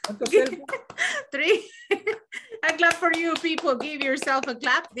 3. A clap for you, people. Give yourself a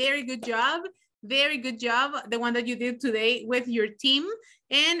clap. Very good job. Very good job. The one that you did today with your team.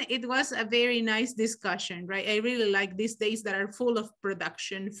 And it was a very nice discussion, right? I really like these days that are full of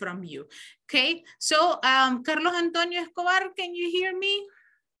production from you. Okay. So, Carlos Antonio Escobar, can you hear me?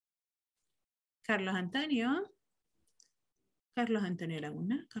 Carlos Antonio. Carlos Antonio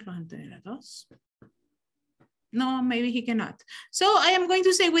Laguna. Carlos Antonio Dos. No, maybe he cannot. So I am going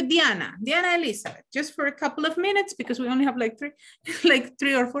to say with Diana Elizabeth, just for a couple of minutes, because we only have like 3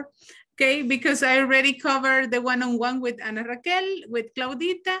 or 4. Okay, because I already covered the one-on-one with Ana Raquel, with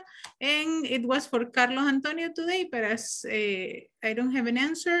Claudita, and it was for Carlos Antonio today, but as I don't have an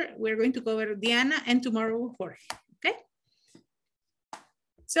answer, we're going to cover Diana and tomorrow Jorge, okay?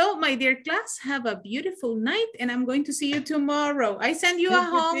 So my dear class, have a beautiful night, and I'm going to see you tomorrow. I send you a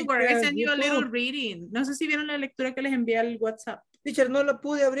homework, I send you a little reading. No sé si vieron la lectura que les envié al WhatsApp. Teacher, no la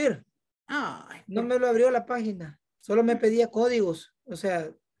pude abrir. Ay, no me lo abrió la página. Solo me pedía códigos, o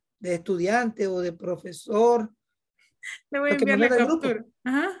sea, de estudiante o de profesor. Le voy a enviar la captura.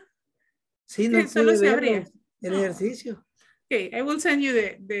 Ajá. Sí, no solo pude se ver abría. el ejercicio. Okay, I will send you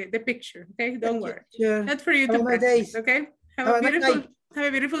the picture. Okay, don't worry. Sure. That's for you to practice. Okay, have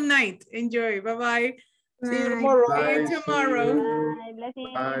a beautiful night. Enjoy. Bye bye. See you tomorrow. See you tomorrow.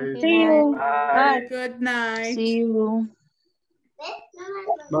 Bye. See you. Bye. Good night. See you.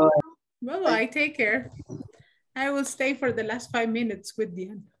 Bye. Bye bye. Take care. I will stay for the last 5 minutes with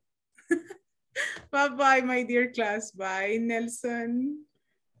Diana. Bye bye, my dear class. Bye, Nelson.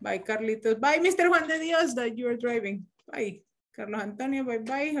 Bye, Carlitos. Bye, Mr. Juan de Dios, that you are driving. Bye, Carlos Antonio. Bye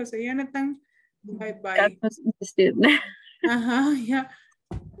bye, Jose Jonathan. Bye bye. Yeah.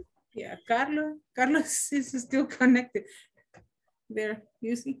 Yeah, Carlos is still connected. There,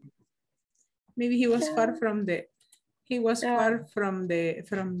 you see. Maybe he was far from the. He was far from the.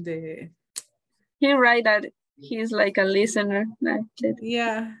 He write that he's like a listener.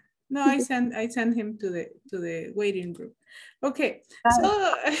 Yeah. No, I sent him to the waiting room. Okay.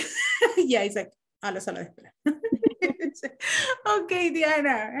 So yeah, it's like a la sala de espera. Okay,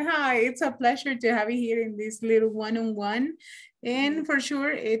 Diana. Hi, it's a pleasure to have you here in this little one-on-one. And for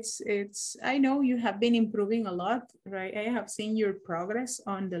sure, it's I know you have been improving a lot, right? I have seen your progress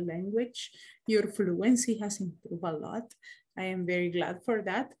on the language. Your fluency has improved a lot. I am very glad for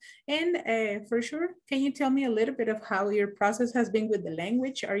that. And for sure, can you tell me a little bit of how your process has been with the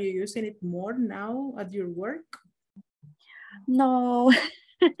language? Are you using it more now at your work? No,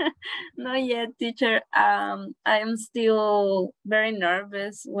 not yet, teacher. I'm still very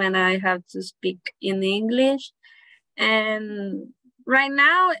nervous when I have to speak in English. And right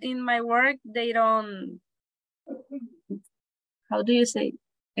now in my work, they don't, how do you say?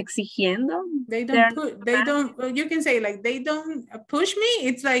 exigiendo. They don't put, they don't, you can say like, they don't push me.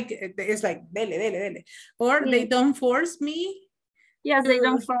 It's like dele, dele, dele. Or they don't force me. Yes, they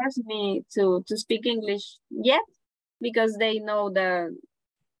don't force me to speak English yet, because they know that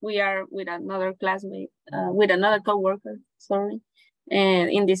we are with another classmate, with another coworker, sorry, and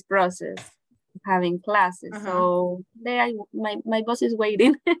in this process, having classes. So they are, my boss is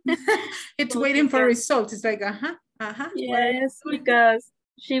waiting. It's waiting for results. It's like, Yes, because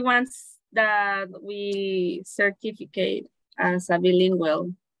she wants that we certificate as a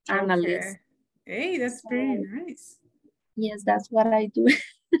bilingual analyst. Hey, that's pretty nice. Yes, that's what I do.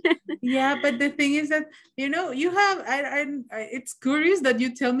 Yeah, but the thing is that, you know, you have, it's curious that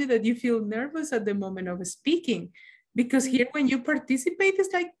you tell me that you feel nervous at the moment of speaking, because here when you participate,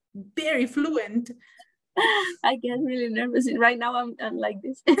 it's like very fluent. I get really nervous. Right now I'm like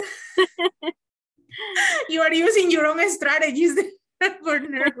this. You are using your own strategies for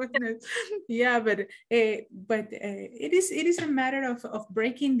nervousness. Yeah, but it is a matter of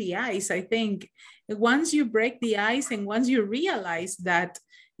breaking the ice. I think once you break the ice and once you realize that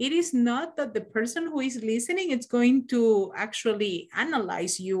it is not that the person who is listening is going to actually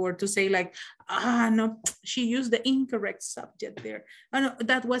analyze you or to say like, no, she used the incorrect subject there. Oh, no,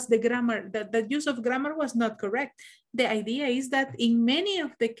 that was the grammar, the use of grammar was not correct. The idea is that in many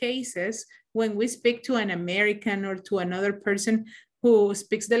of the cases, when we speak to an American or to another person who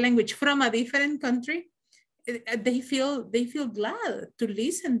speaks the language from a different country, they feel glad to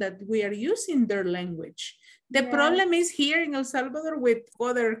listen that we are using their language. The problem is here in El Salvador with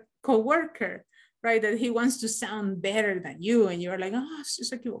other coworker, right? That he wants to sound better than you, and you're like, oh,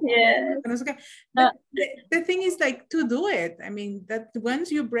 it's okay. But the thing is like to do it. I mean, that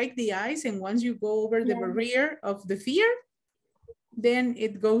once you break the ice and once you go over the barrier of the fear, then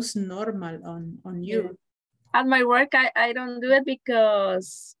it goes normal on you. At my work, I don't do it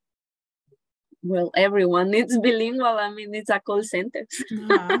because, well, everyone needs bilingual. I mean, it's a call center.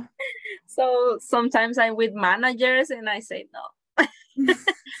 So sometimes I'm with managers and I say no.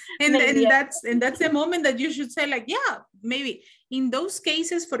 and that's the moment that you should say like, yeah, maybe in those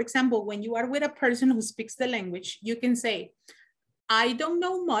cases, for example, when you are with a person who speaks the language, you can say, I don't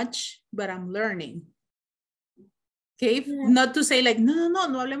know much, but I'm learning. Okay, not to say like, no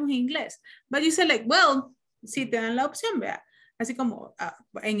hablemos inglés, but you say like, well, si te dan la opción, vea, así como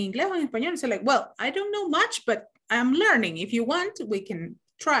en inglés o en español, say like, well, I don't know much, but I'm learning. If you want, we can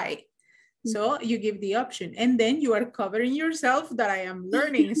try. So you give the option, and then you are covering yourself that I am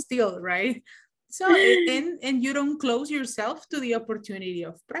learning still, right? So, and you don't close yourself to the opportunity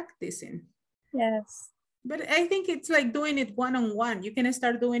of practicing. Yes. But I think it's like doing it one-on-one. You can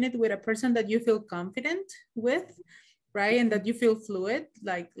start doing it with a person that you feel confident with, right? And that you feel fluid,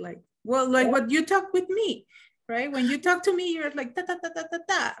 like what you talk with me, right? When you talk to me, you're like, ta, ta, ta, ta, ta,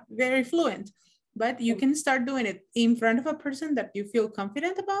 ta, very fluent. But you can start doing it in front of a person that you feel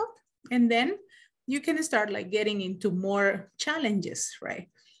confident about. And then you can start like getting into more challenges, right?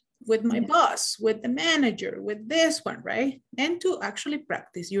 With my boss, with the manager, with this one, right? And to actually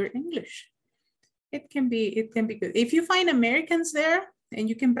practice your English. It can be good. If you find Americans there and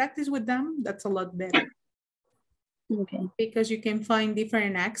you can practice with them, that's a lot better. Okay. Because you can find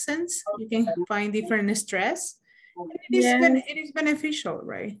different accents, you can find different stress. It is beneficial,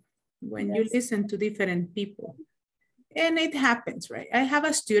 right? When you listen to different people. And it happens, right? I have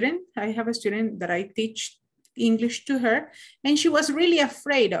a student that I teach English to her, and she was really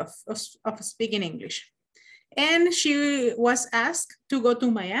afraid of speaking English. And she was asked to go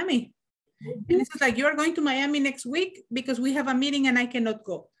to Miami. And it's like, you're going to Miami next week because we have a meeting and I cannot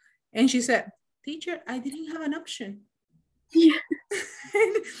go. And she said, teacher, I didn't have an option.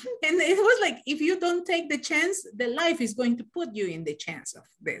 And it was like, if you don't take the chance, the life is going to put you in the chance of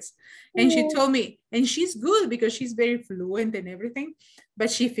this. And she told me, and she's good because she's very fluent and everything, but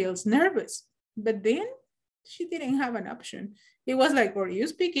she feels nervous. But then she didn't have an option. It was like, or you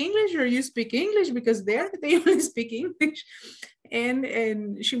speak English or you speak English, because there they only speak English.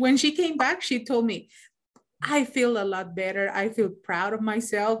 And she, when she came back, she told me, I feel a lot better. I feel proud of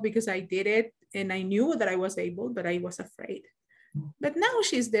myself because I did it. And I knew that I was able, but I was afraid. But now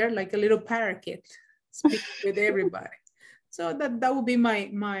she's there like a little parakeet, speaking with everybody. So that would be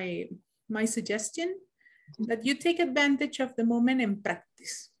my suggestion, that you take advantage of the moment and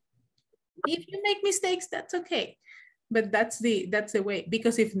practice. If you make mistakes, that's okay. But that's the way,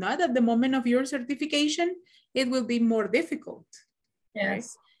 because if not, at the moment of your certification, it will be more difficult. Yes. Right?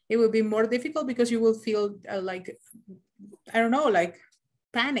 It will be more difficult because you will feel like, I don't know, like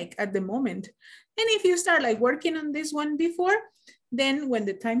panic at the moment. And if you start like working on this one before, then when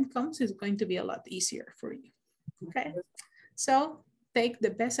the time comes, it's going to be a lot easier for you. Okay. So take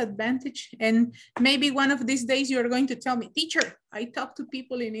the best advantage. And maybe one of these days you're going to tell me, teacher, I talk to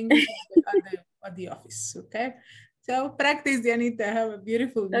people in English at the office, okay? So practice, Dianita. Have a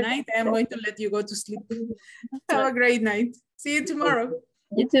beautiful night. I'm going to let you go to sleep. Have a great night. See you tomorrow.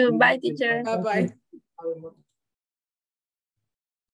 You too. Bye, teacher. Bye-bye.